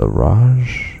the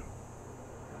Raj.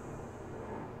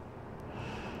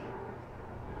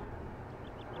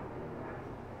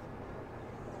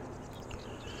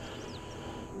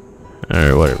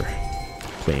 Alright, whatever.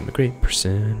 Claim a great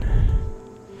person.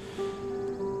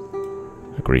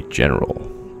 A great general.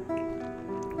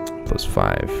 Plus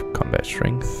 5 combat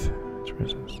strength.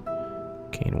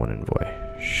 Gain 1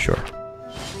 envoy. Sure.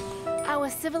 Our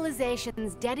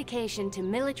civilization's dedication to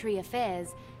military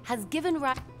affairs has given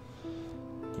rise.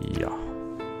 Yeah.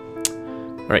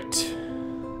 Alright.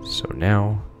 So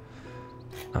now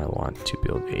I want to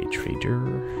build a trader.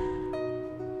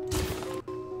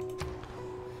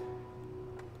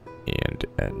 And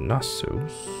at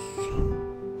Knossos.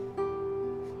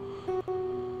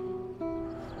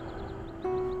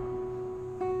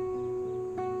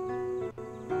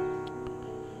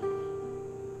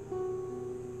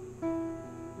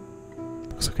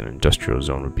 Looks like an industrial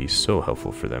zone would be so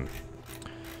helpful for them.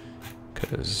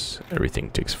 Because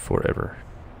everything takes forever.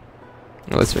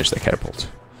 Now let's finish that catapult.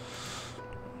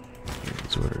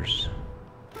 These orders.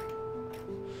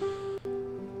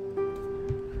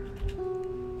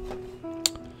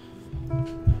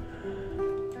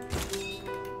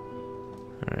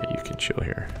 Alright, you can chill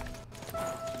here.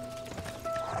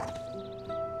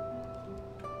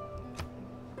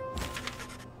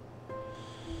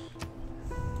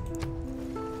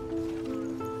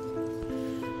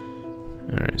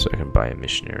 Alright, so I can buy a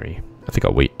missionary. I think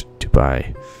I'll wait to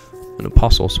buy an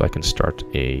apostle so I can start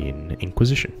an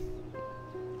Inquisition.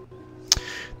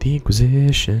 The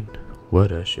Inquisition,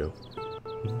 what a show.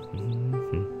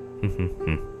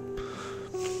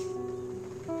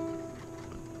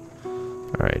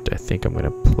 Alright, I think I'm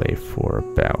gonna play for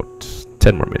about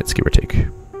 10 more minutes, give or take.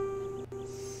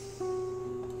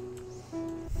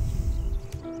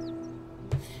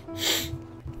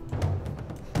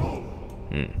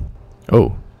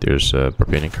 Oh, there's a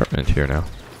barbarian encampment here now,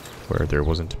 where there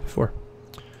wasn't before.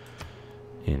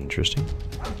 Interesting.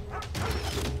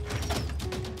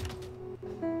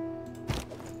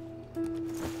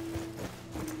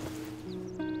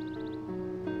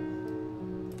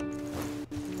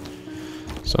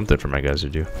 Something for my guys to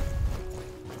do.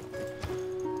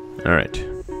 Alright.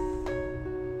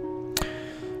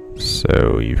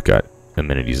 So you've got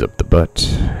amenities up the butt.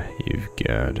 You've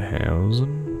got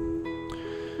housing.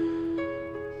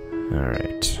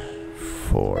 Alright.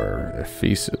 For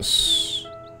Ephesus.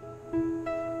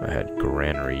 I had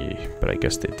granary, but I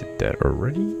guess they did that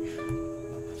already.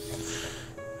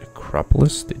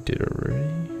 Acropolis, they did already.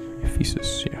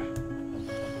 Ephesus, yeah.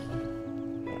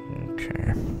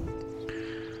 Okay.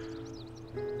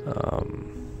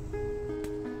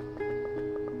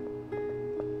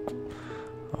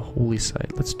 A holy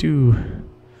site. Let's do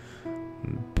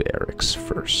barracks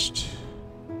first.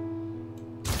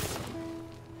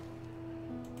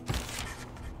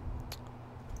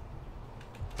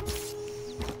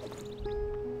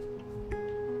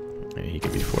 Yeah, he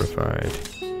can be fortified.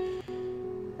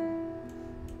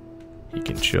 He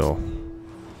can chill.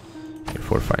 He can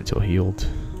fortify until healed.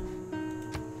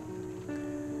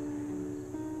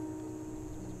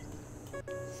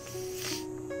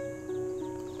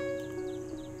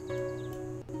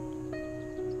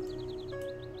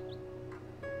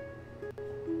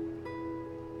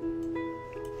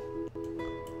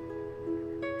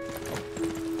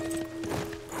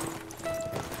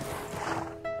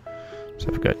 So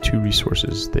I've got 2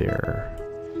 resources there.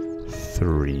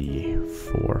 3,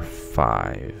 4,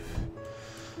 5.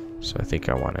 So I think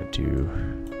I want to do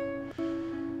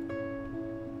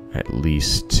at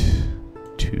least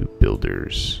 2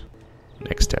 builders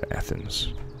next to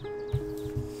Athens.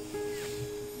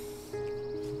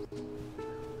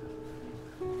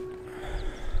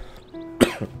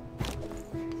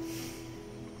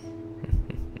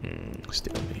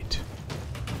 Stalemate.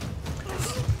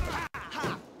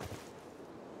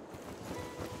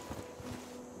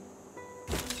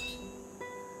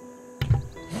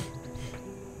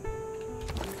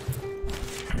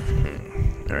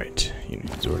 Alright, you need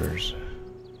these orders.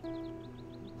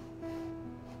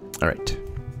 Alright.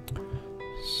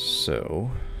 So,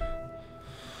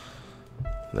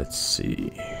 let's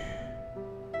see.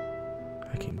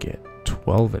 I can get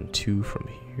 12 and 2 from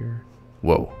here.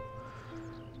 Whoa.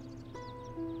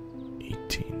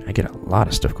 18. I get a lot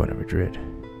of stuff going to Madrid.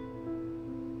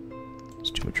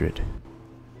 Let's do Madrid.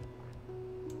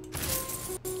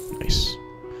 Nice.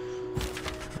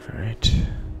 Alright.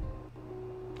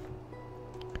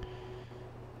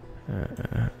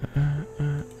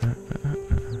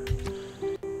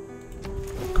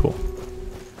 Cool.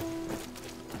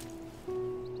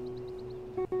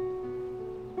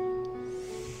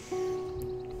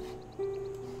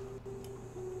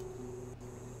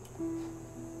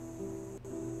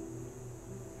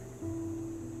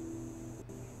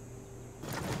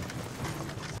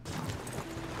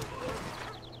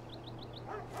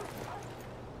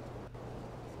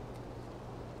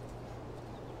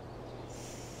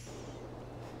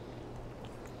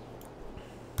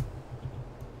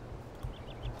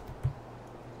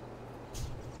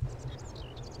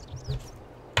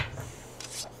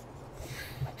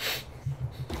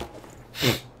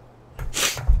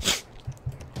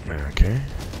 Okay.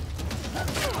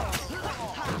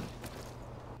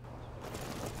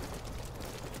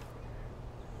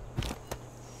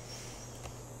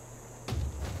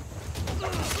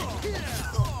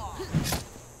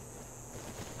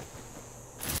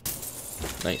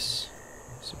 Nice.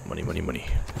 Some money, money, money.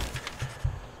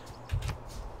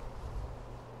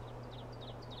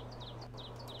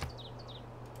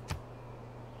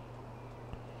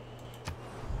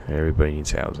 Everybody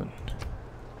needs housing.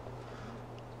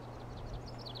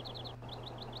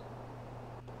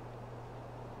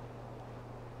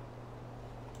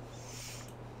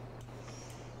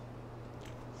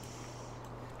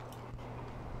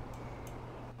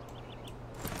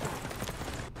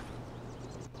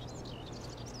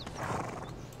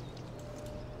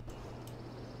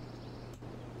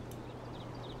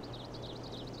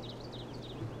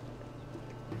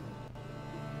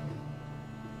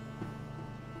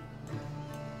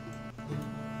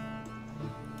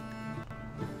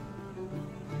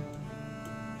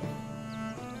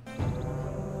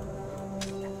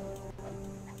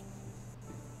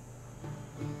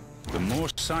 The more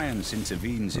science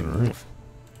intervenes in war.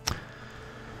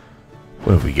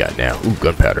 What have we got now? Ooh,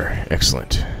 gunpowder.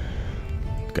 Excellent.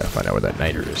 Gotta find out where that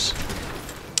niter is.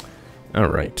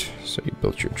 Alright, so you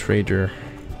built your trader.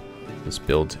 Let's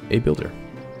build a builder.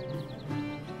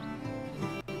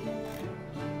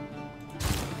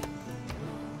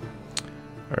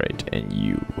 Alright, and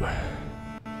you.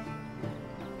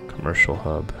 Commercial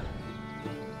hub.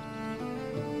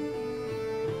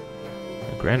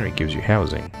 The granary gives you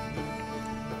housing,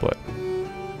 but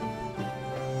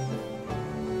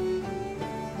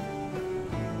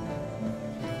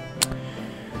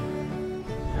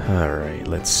alright,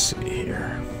 let's see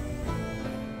here.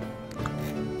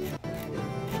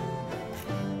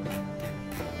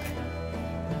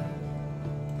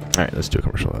 Alright, let's do a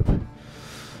commercial hub.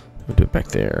 We'll do it back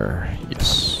there.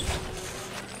 Yes.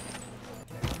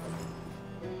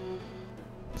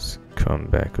 Let's come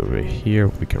back over here.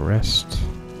 We can rest.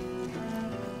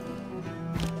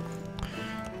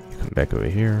 You come back over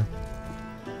here.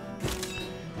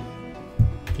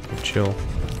 You can chill.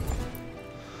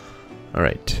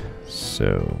 Alright,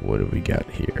 so what do we got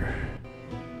here?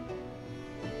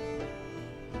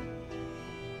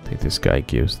 I think this guy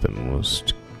gives the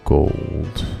most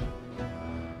gold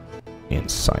in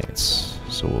science,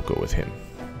 so we'll go with him.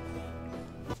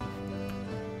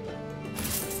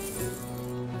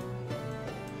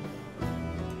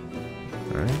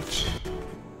 Alright.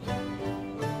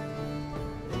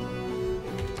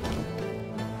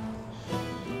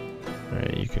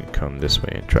 Alright, you can come this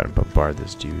way and try to bombard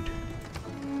this dude.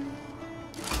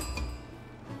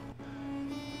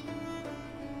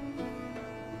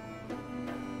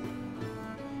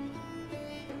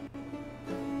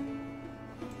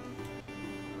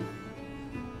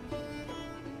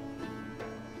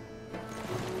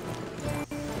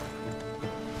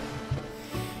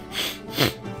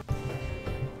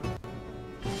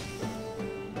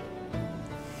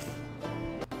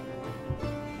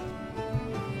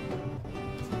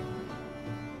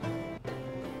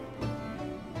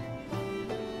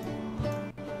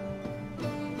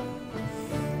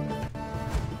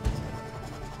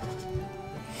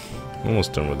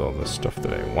 Almost done with all the stuff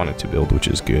that I wanted to build, which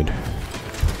is good.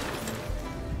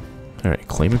 Alright,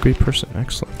 claim a great person.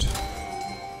 Excellent.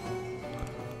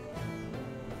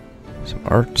 Some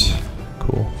art.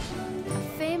 Cool. A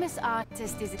famous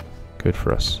artist is... Good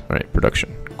for us. Alright,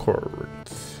 production.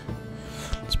 Corinth.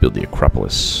 Let's build the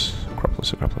Acropolis.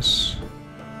 Acropolis.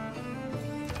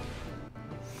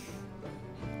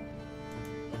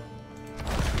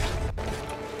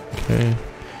 Okay.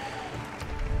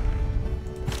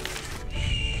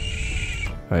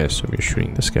 I assume you're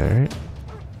shooting this guy, right?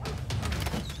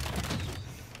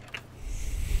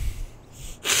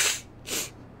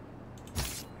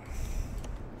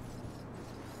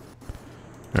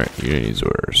 Alright, unit needs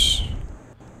orders.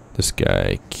 This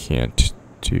guy can't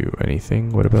do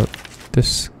anything. What about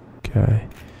this guy?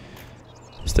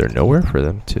 Is there nowhere for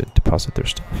them to deposit their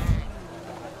stuff?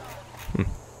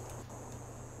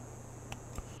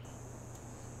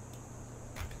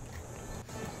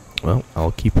 Well,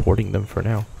 I'll keep hoarding them for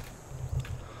now.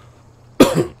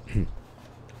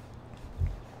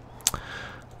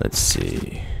 Let's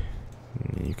see.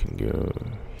 You can go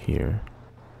here.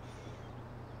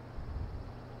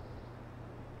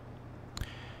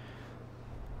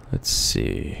 Let's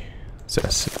see. It's an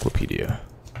encyclopedia.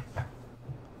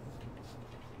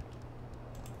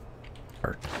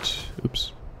 Art.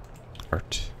 Oops.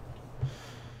 Art.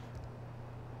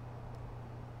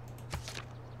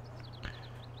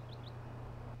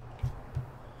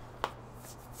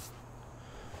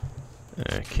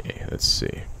 Okay, let's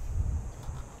see.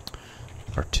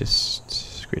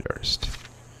 Artist. Great artist.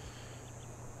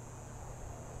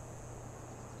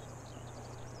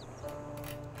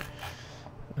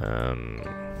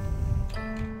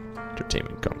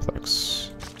 Entertainment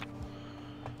complex.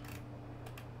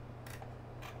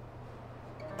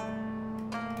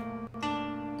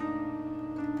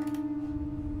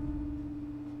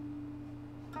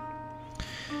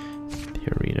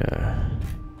 The arena.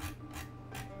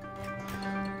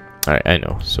 Alright, I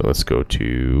know. So let's go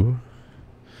to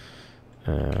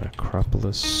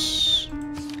Acropolis.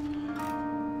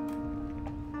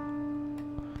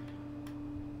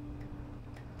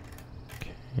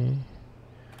 Okay.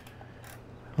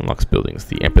 Unlocks buildings: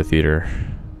 the amphitheater,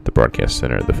 the broadcast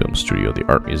center, the film studio, the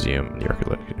art museum, the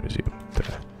archaeological museum. The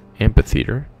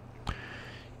amphitheater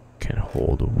can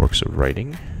hold works of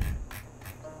writing.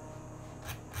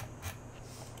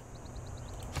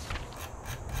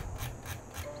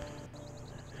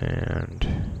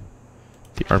 And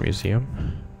the art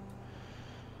museum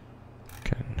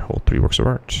can hold 3 works of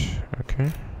art.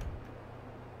 Okay.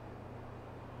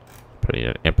 But I need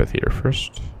an amphitheater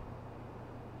first.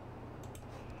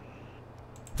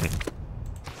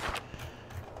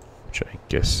 Which I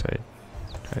guess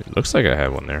it looks like I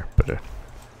have one there, but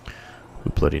who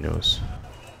bloody knows.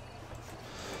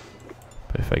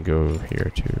 But if I go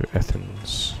here to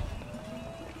Athens.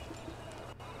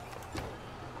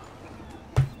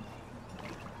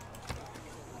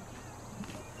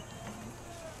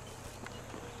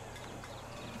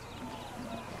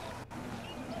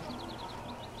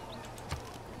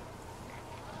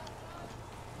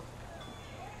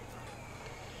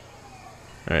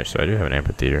 Alright, so I do have an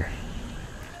amphitheater.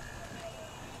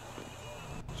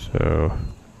 So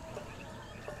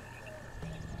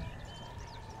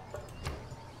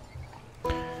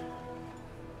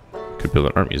could build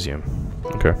an art museum.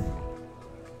 Okay.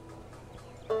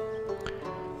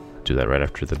 Do that right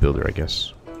after the builder, I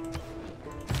guess.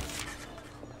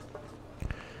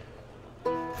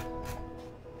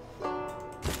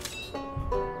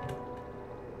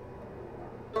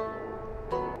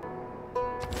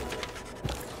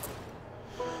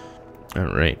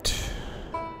 Alright,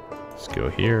 let's go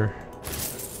here.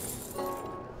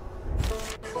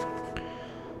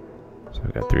 So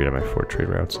I've got 3 out of my 4 trade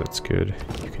routes, that's good.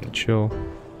 You can chill.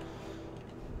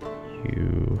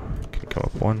 You can come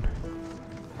up 1.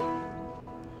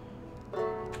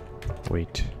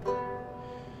 Wait.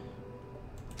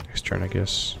 Next turn, I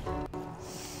guess.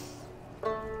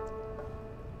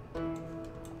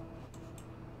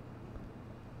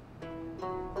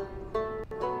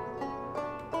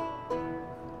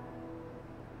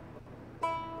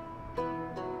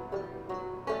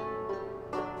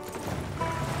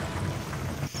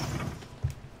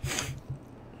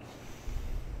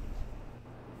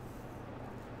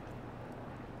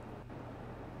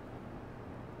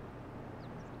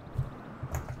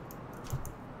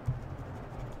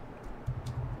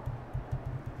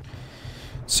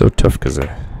 So tough because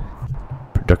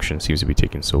production seems to be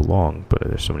taking so long, but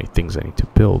there's so many things I need to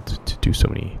build to do so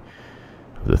many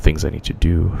of the things I need to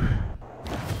do.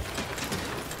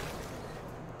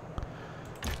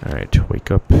 Alright,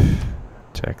 wake up.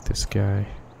 Attack this guy.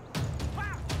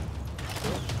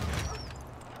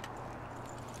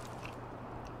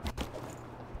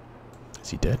 Is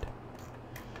he dead?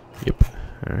 Yep.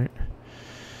 Alright.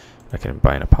 I can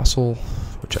buy an apostle,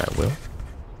 which I will.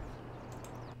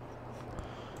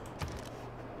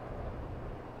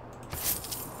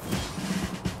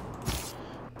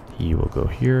 He will go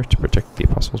here to protect the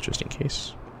apostles just in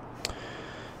case.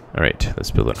 Alright, let's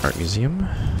build an art museum.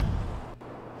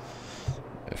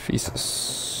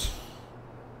 Ephesus.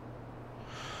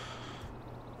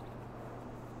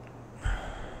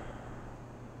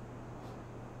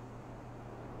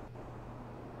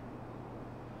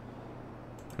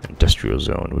 An industrial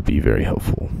zone would be very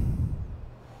helpful.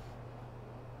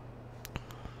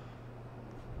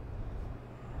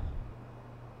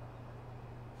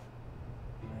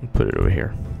 put it over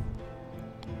here.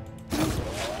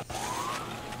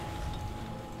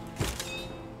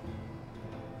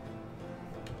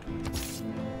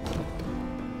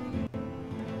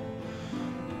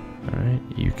 Alright,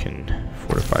 you can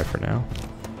fortify for now.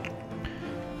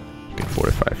 You can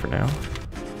fortify for now.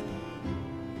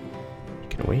 You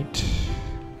can wait.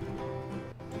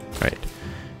 Alright.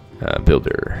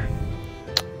 Builder.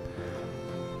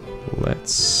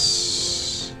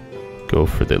 Let's go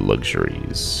for the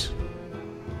luxuries.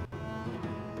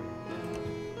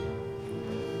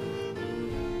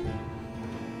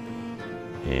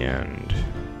 And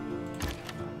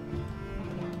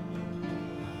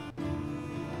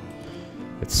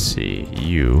let's see,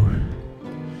 you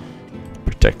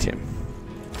protect him.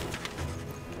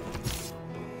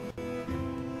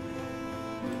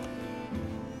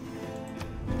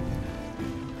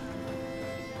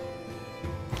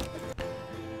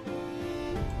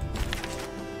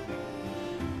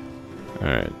 All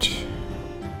right.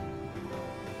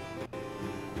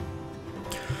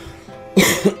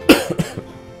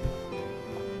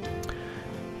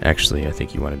 Actually, I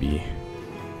think you want to be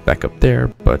back up there,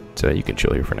 but you can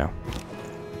chill here for now.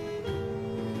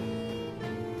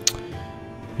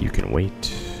 You can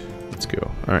wait. Let's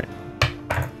go. All right.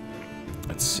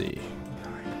 Let's see.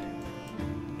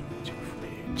 9, 2,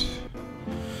 8.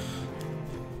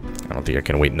 I don't think I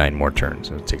can wait 9 more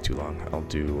turns. It'll take too long. I'll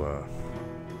do.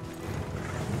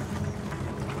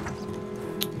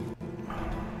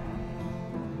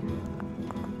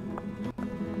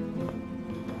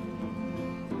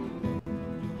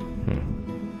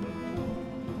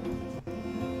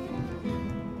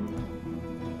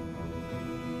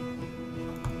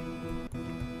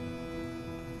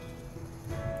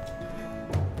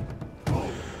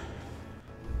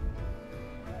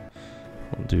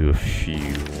 I'll do a few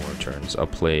more turns. I'll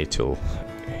play till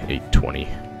 8:20,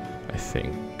 I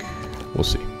think. We'll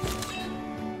see.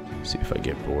 See if I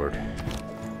get bored.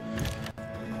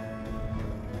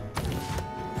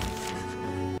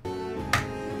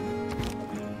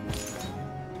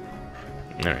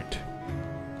 Alright.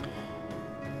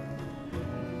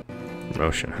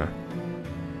 Promotion, huh?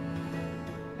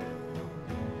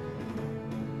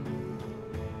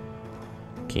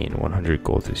 Gain 100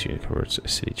 gold this unit converts a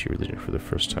city to religion for the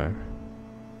first time.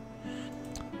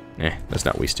 Let's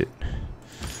not waste it.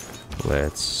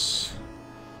 Let's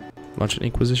launch an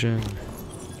Inquisition.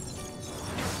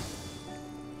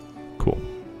 Cool.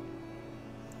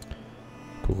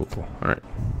 Cool. Alright.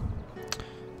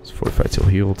 Let's fortify till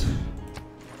healed.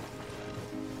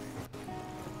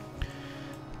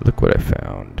 Look what I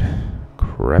found.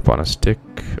 Crap on a stick.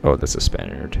 Oh, that's a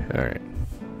Spaniard. Alright.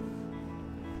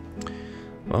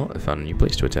 Well, I found a new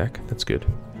place to attack. That's good.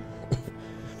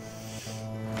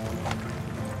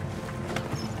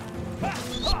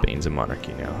 Spain's a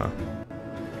monarchy now, huh?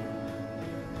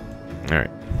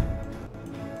 Alright.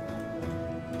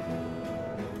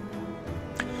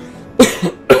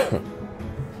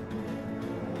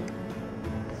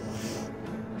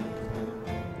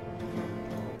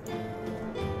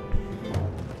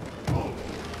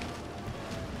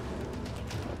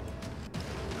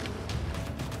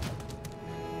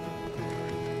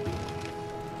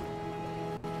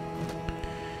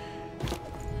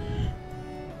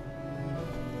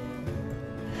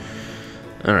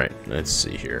 Alright, let's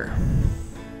see here.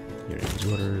 Union's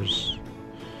orders.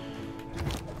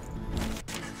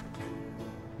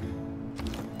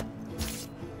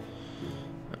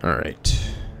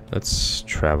 Alright, let's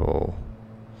travel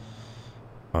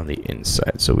on the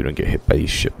inside so we don't get hit by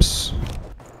these ships.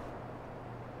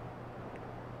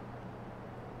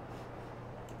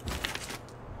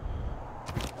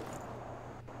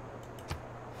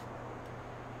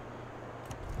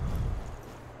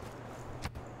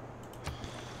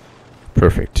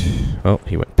 Perfect. Oh,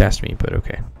 he went past me, but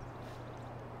okay.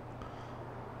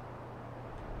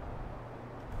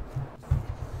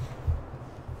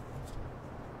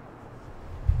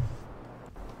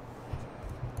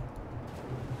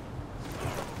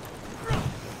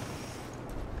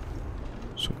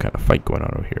 Some kind of fight going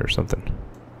on over here or something.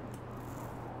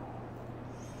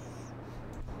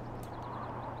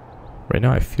 Right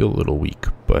now I feel a little weak,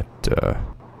 but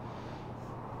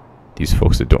these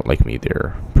folks that don't like me,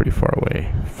 they're pretty far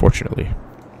away, fortunately.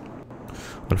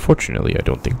 Unfortunately, I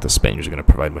don't think the Spaniards are going to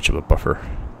provide much of a buffer.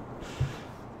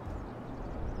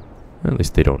 At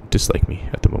least they don't dislike me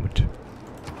at the moment.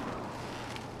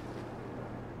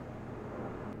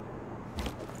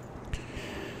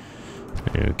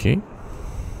 Okay.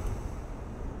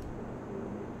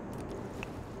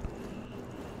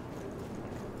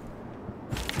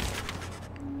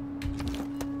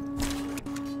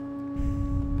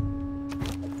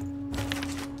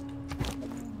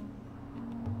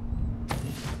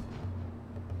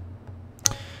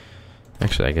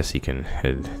 Actually, I guess he can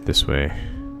head this way.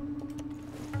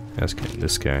 As can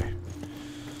this guy.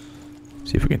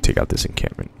 See if we can take out this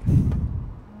encampment.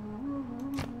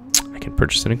 I can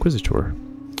purchase an Inquisitor.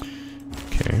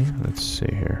 Okay, let's see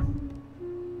here.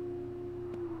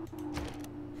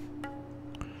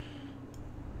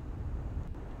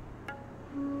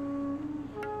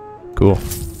 Cool.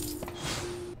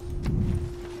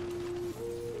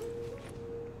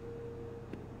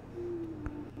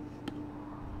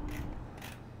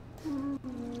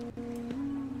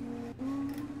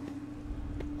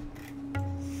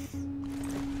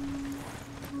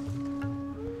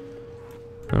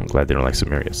 I'm glad they don't like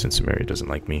Samaria, since Samaria doesn't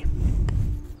like me.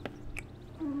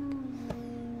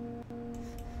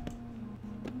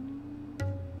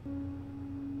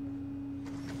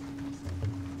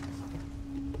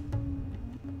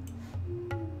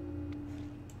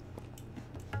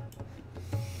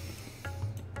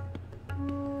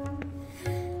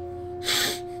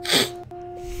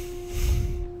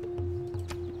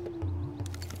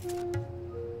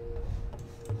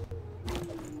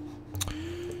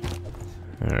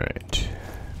 Alright.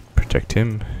 Protect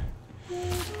him.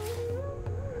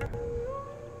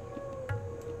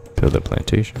 Build a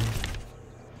plantation.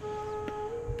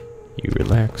 You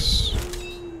relax.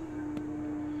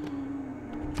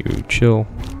 You chill.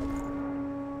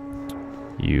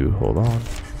 You hold on.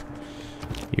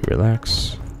 You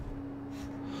relax.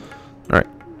 Alright.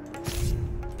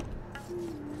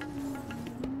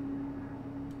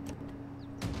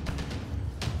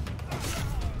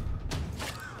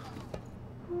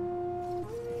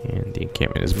 And the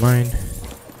encampment is mine.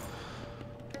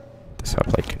 This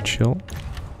hoplite can chill.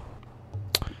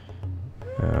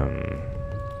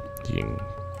 You can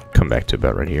come back to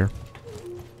about right here.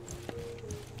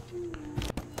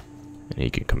 And you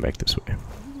can come back this way.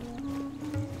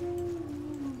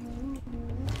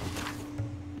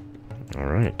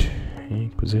 Alright.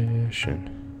 Inquisition.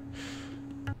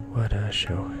 What a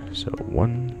show. So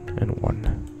 1 and 1.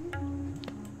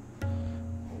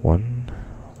 1,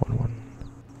 1, 1.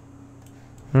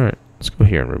 Alright, let's go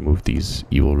here and remove these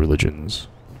evil religions.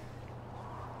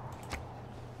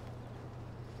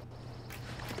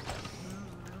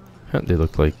 They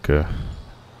look like that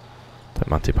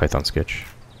Monty Python sketch.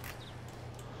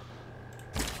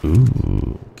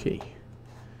 Ooh, okay.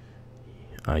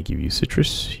 I give you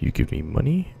citrus, you give me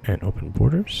money, and open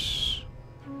borders.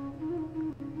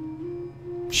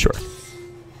 Sure.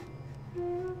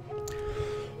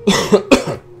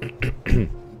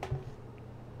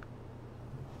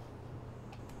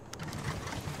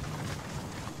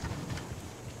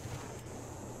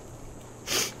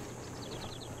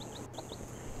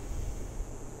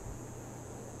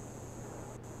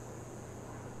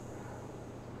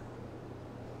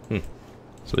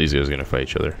 So these guys are gonna fight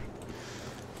each other.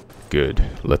 Good.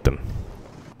 Let them.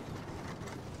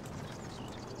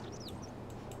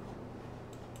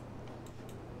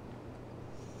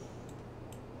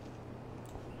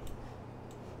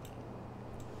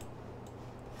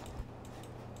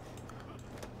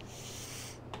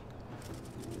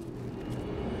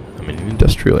 I'm in an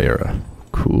industrial era.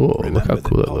 Cool. Look how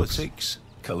cool that looks. Politics,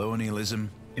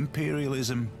 colonialism,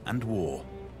 imperialism, and war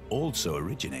also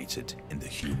originated in the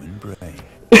human brain.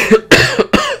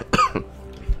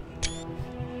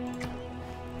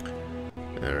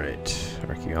 Alright,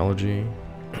 archaeology.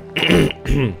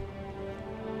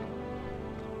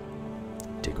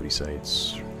 Antiquity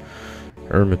sites.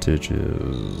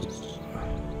 Hermitages.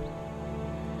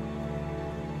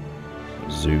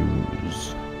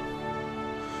 Zoos.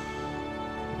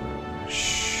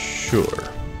 Sure.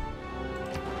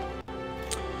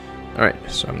 Alright,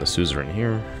 so I'm the suzerain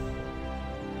here.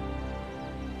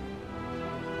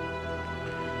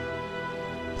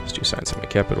 Let's do science in my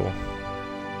capital.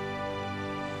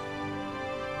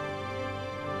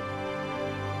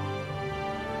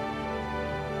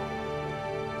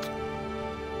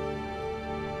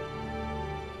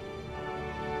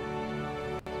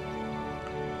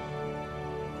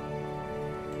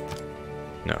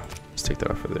 No, let's take that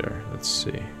off of there. Let's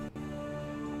see.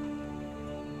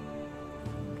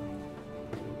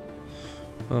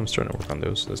 Well, I'm starting to work on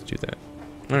those. Let's do that.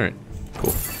 Alright,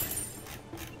 cool.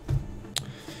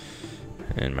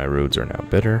 And my roads are now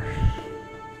better.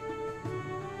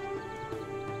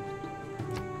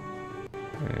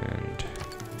 And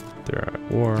they're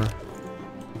at war.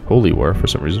 Holy war for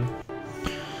some reason.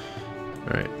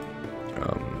 Alright.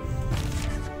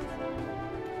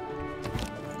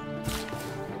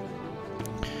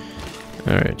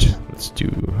 Alright, let's do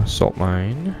salt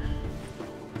mine.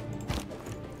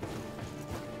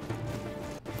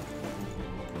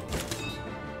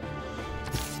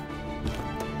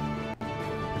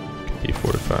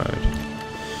 fortified.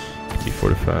 Be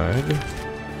fortified.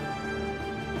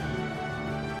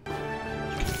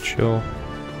 Okay, chill.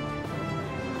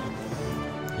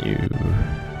 You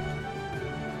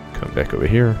come back over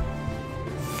here.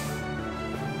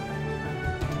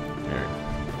 Alright.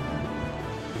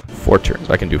 4 turns.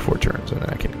 I can do 4 turns, and then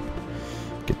I can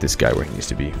get this guy where he needs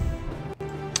to be.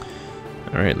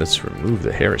 Alright, let's remove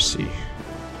the heresy.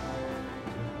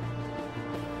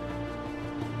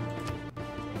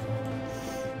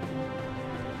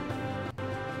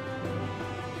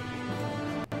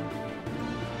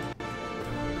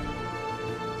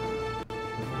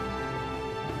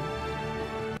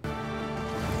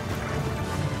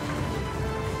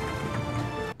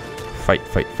 Fight,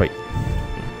 fight, fight.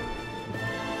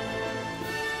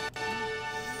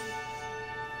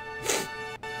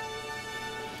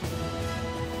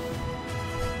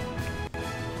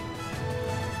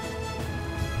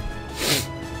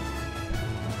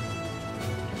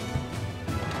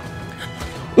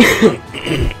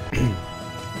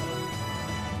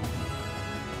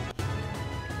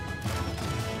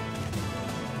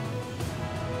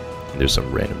 There's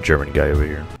some random German guy over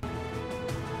here.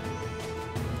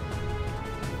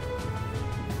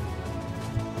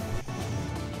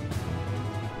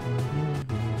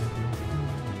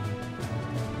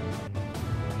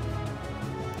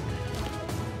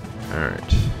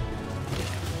 Alright.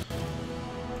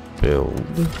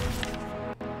 Build.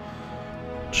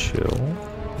 Chill.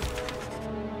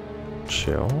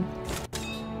 Chill.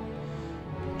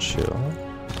 Chill.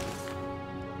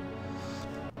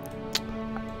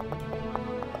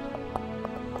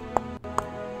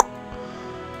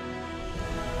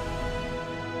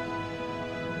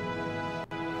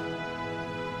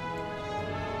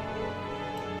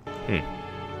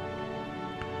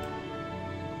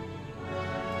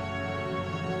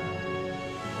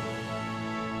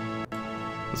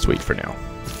 Let's wait for now.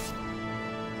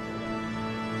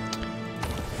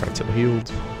 Alright, so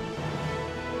healed.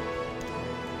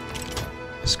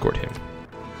 Escort him.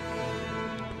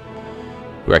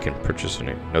 Ooh, I can purchase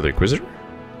another Inquisitor?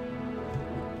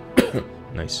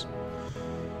 Nice.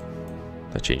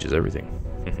 That changes everything.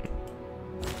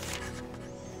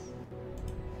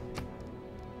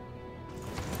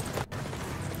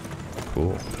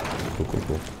 Cool. Cool, cool,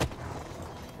 cool.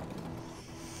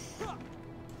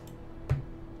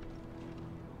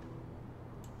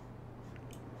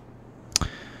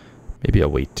 Maybe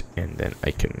I'll wait and then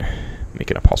I can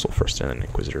make an Apostle first and an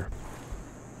Inquisitor.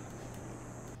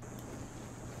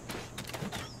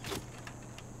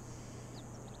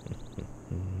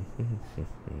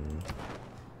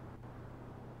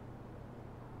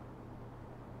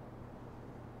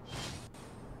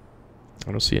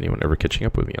 I don't see anyone ever catching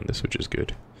up with me on this, which is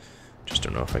good. Just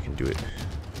don't know if I can do it.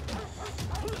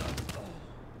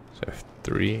 So I have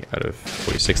 3 out of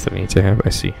 46 that I need to have. I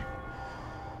see.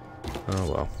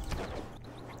 Oh well.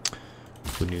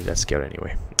 Who knew that scout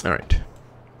anyway? Alright.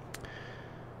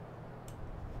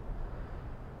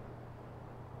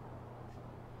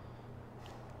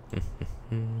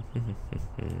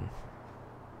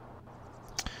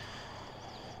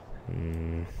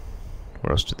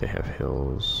 Where else do they have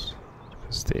hills?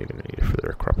 Because they're going to need it for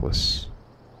their Acropolis.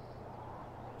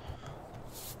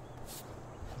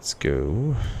 Let's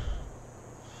go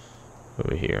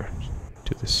over here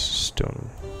to this stone.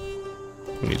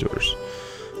 Who needs orders?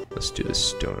 Let's do this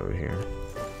stone over here.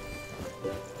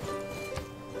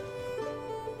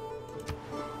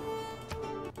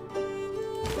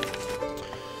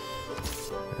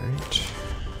 Alright.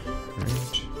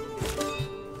 Alright.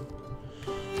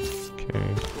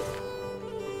 Okay.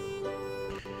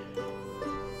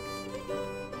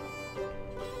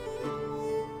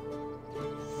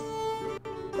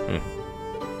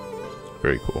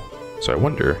 Very cool. So I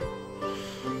wonder,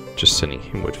 just sending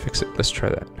him would fix it. Let's try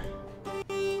that.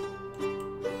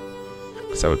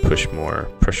 Because that would push more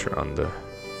pressure on the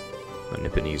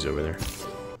Nipponese over there.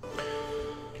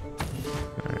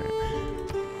 Alright.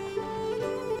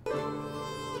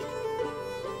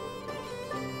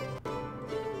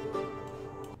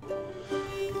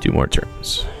 2 more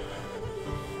turns.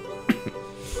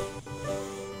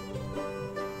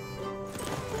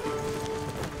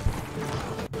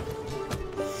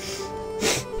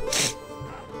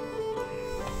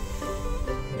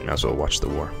 Might as well watch the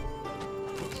war.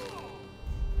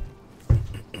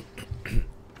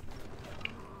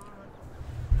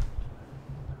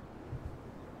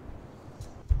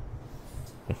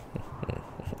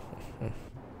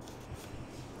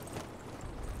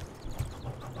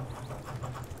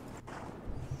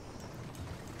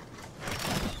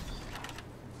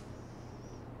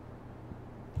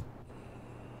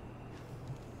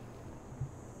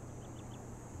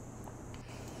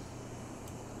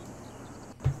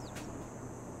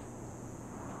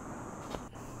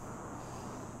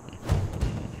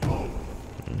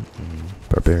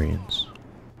 Barbarians.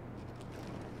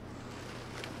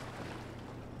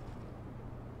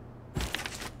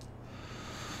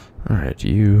 Alright,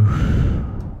 you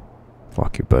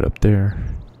walk your butt up there.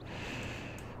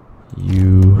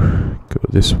 You go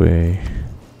this way.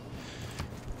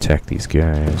 Attack these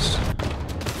guys.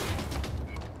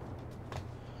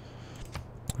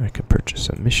 I can purchase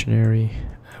a missionary,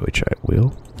 which I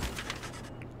will.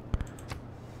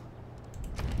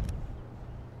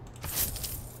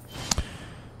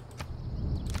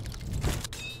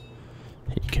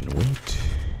 He can wait.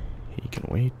 He can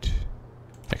wait.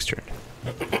 Next turn.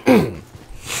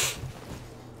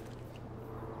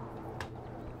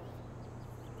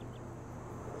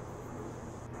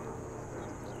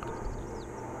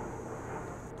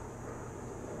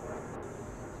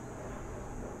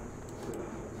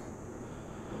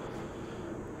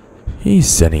 He's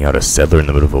sending out a settler in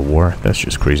the middle of a war. That's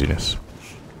just craziness.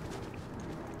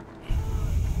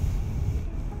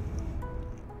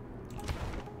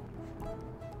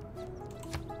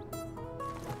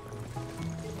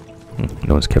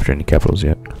 No one's captured any capitals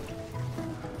yet.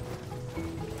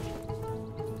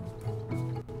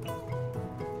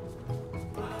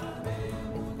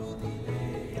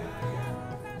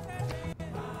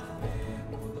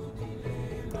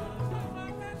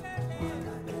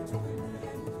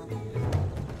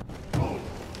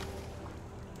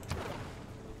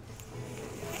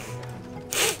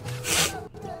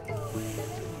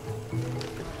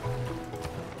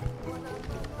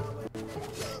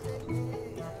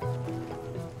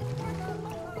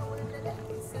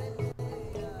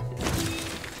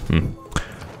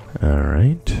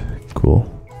 Alright, cool.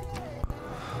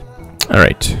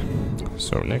 Alright,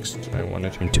 so next I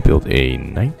wanted him to build a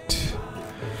knight,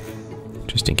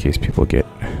 just in case people get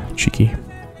cheeky.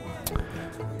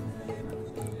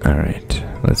 Alright,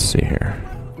 let's see here.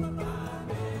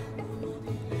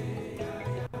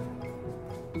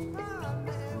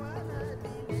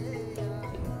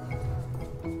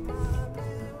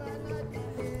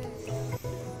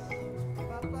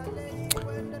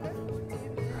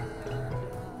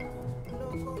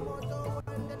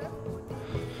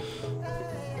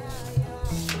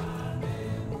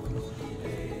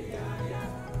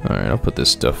 Alright, I'll put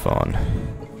this stuff on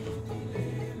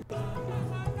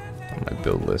my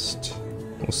build list.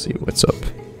 We'll see what's up.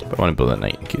 But I want to build a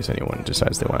knight in case anyone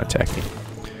decides they want to attack me.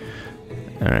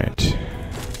 Alright.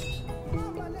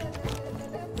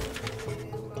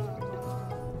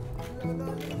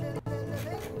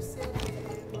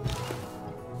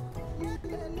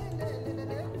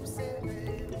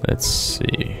 Let's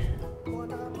see.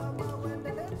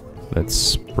 Let's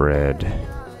spread.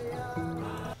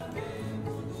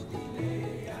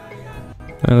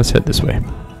 Let's head this way.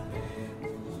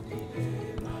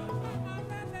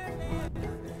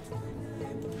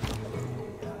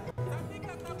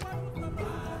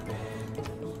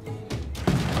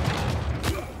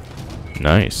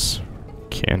 Nice.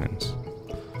 Cannons.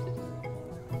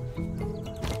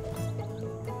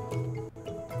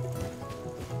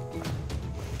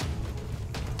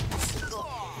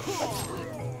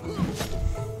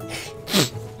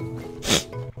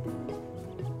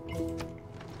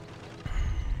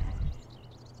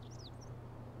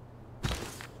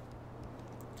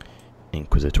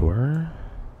 Inquisitor.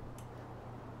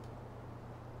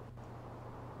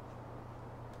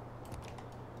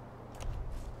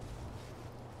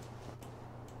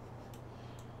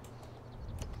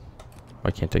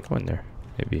 Why can't I go in there?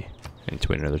 Maybe I need to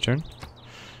wait another turn.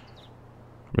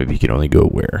 Maybe he can only go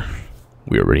where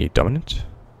we are already dominant.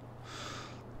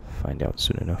 Find out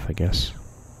soon enough, I guess.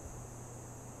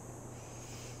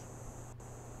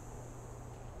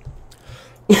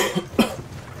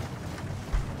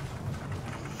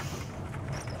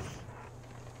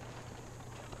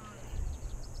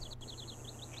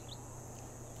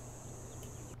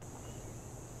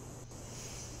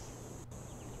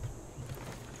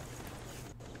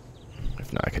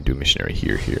 If not, I can do a missionary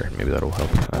here. Maybe that'll help.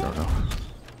 I don't know.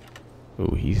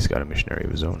 Oh, he's got a missionary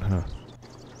of his own, huh?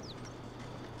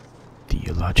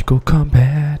 Theological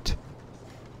combat.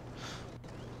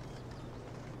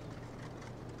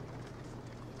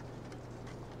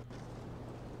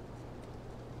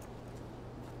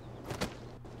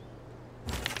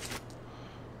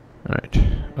 Alright,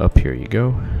 up here you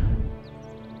go.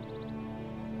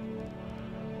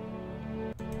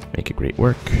 Make a great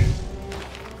work.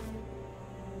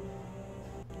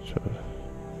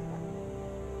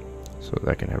 So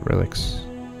that can have relics.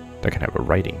 That can have a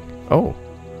writing. Oh!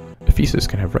 Ephesus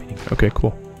can have writing. Okay,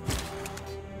 cool.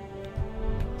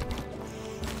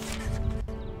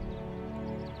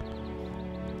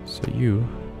 So you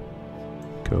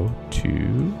go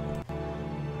to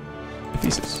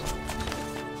thesis.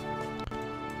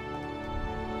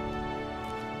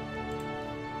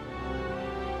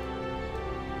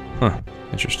 Huh,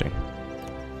 interesting.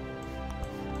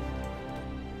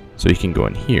 So you can go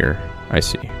in here. I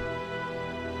see.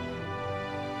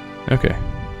 Okay.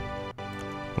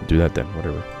 We'll do that then,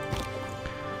 whatever.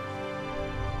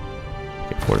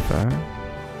 Okay, 45.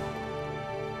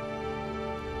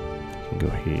 You can go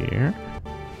here.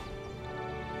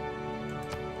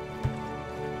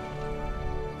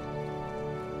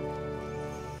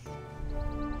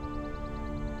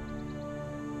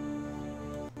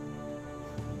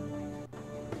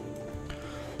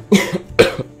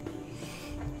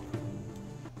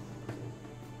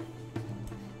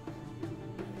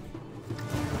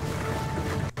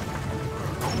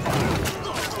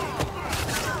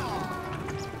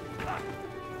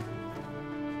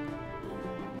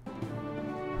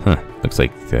 Huh, looks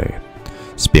like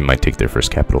Spain might take their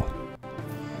first capital.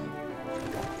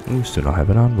 Ooh, still don't have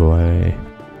an envoy.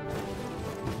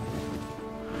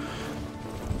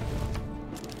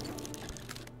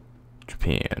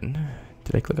 Japan.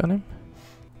 Did I click on him?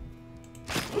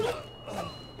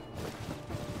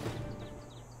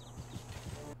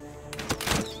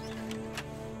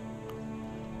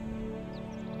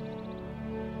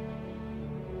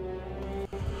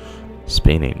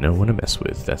 Spain ain't no one to mess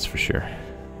with, that's for sure.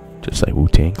 Just like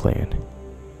Wu-Tang Clan.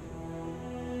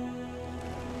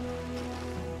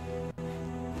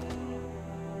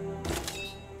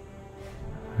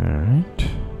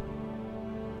 Alright.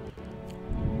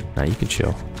 Now you can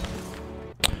chill.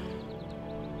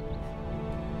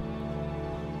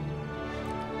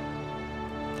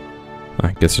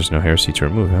 I guess there's no heresy to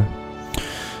remove, huh?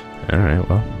 Alright,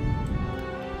 well.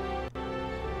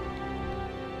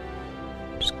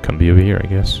 Just come be over here, I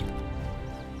guess.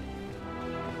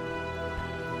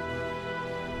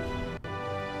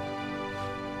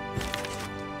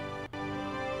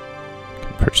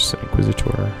 Purchase an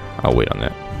Inquisitor. I'll wait on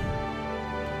that.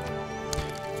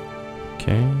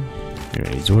 Okay. Here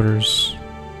needs orders.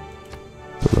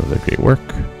 Below the great work.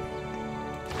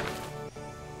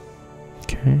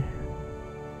 Okay.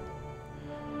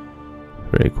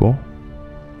 Very cool.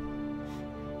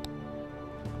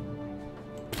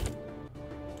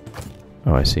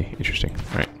 Oh, I see. Interesting.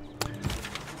 Alright.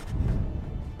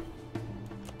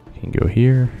 You can go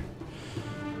here.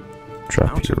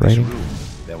 Drop Out your of this writing. room,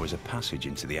 there was a passage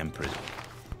into the Emperor's.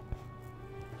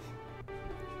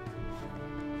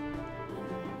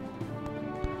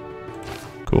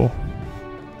 Cool.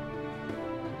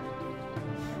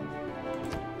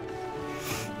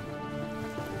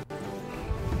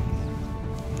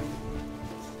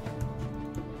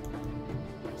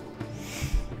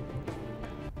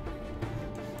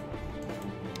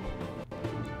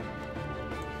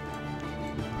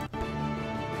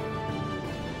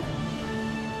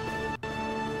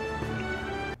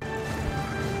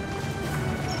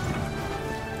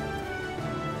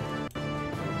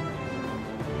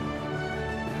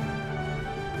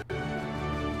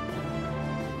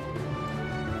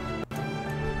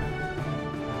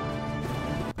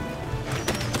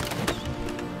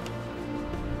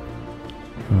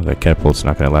 Oh, that catapult's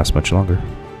not going to last much longer.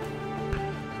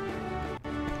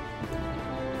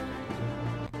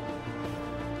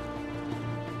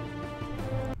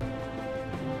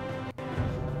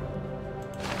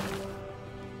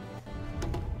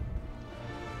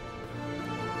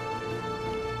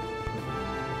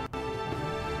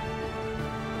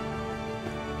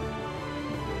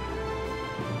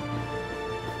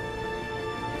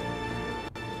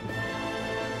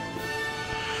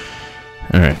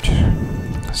 Alright.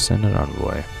 Send an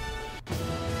envoy.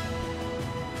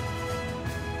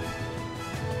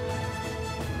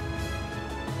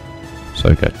 So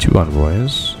I've got 2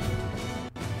 envoys.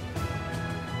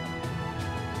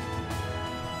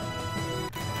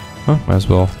 Oh, might as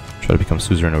well try to become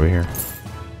suzerain over here.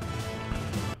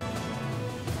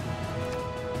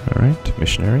 Alright,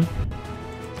 missionary.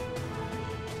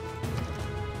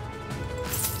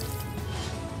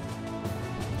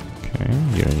 Okay,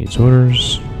 unit needs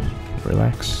orders.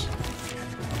 Relax.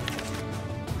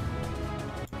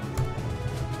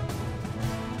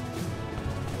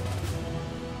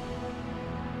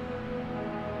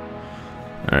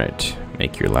 Alright,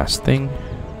 make your last thing.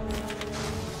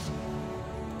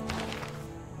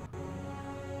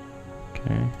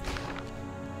 Okay.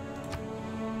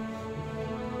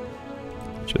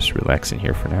 Just relax in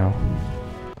here for now.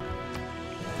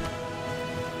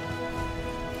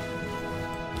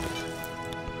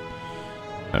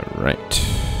 Alright.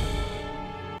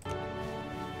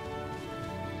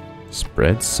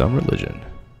 Spread some religion.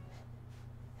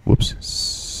 Whoops.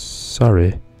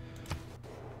 Sorry.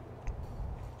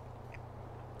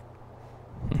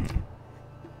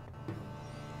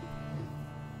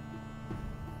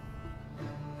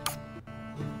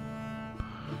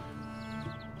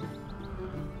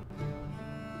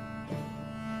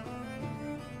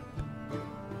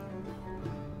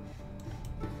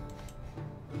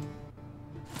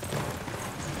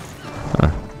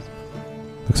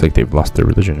 Looks like they've lost their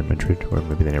religion in Madrid, or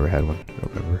maybe they never had one. I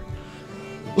don't remember.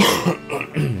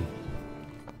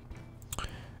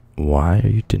 Why are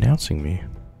you denouncing me?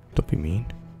 Don't be mean.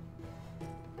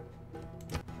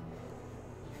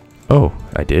 Oh,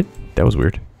 I did? That was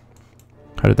weird.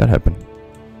 How did that happen?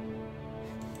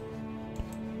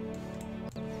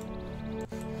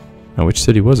 Now, which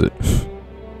city was it?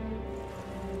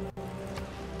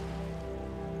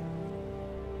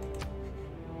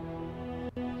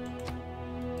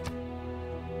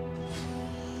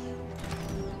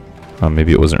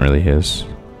 Maybe it wasn't really his.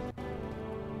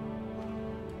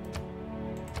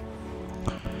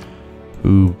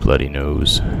 Who bloody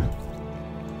knows?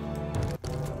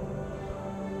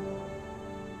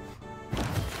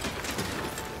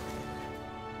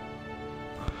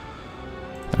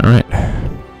 Alright.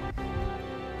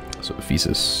 So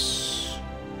Ephesus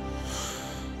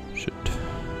should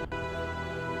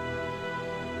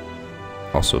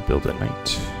also build a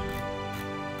knight.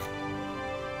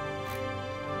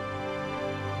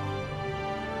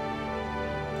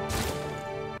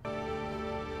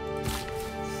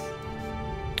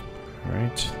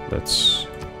 Alright, let's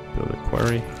build a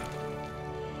quarry.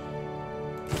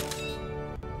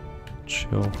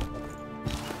 Chill.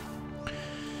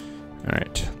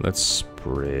 Alright, let's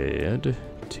spread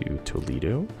to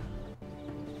Toledo.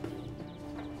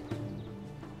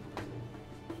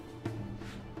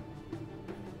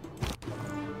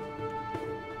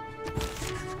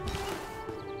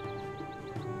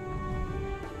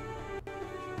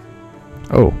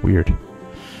 Oh, weird.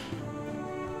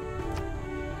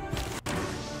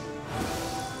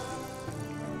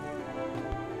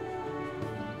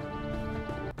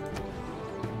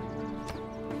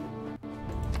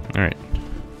 Alright.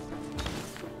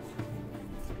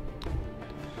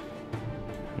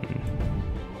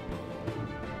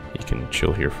 You can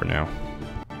chill here for now.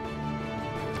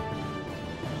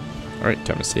 Alright,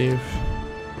 time to save.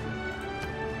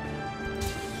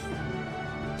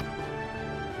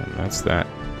 And that's that.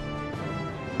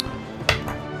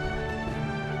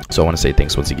 So I want to say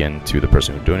thanks once again to the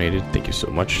person who donated. Thank you so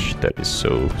much. That is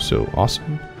so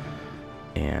awesome.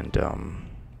 And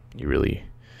you really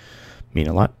mean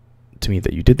a lot to me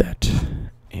that you did that.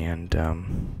 And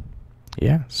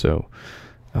yeah, so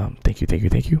thank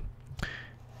you.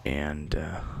 And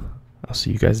I'll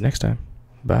see you guys next time.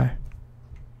 Bye.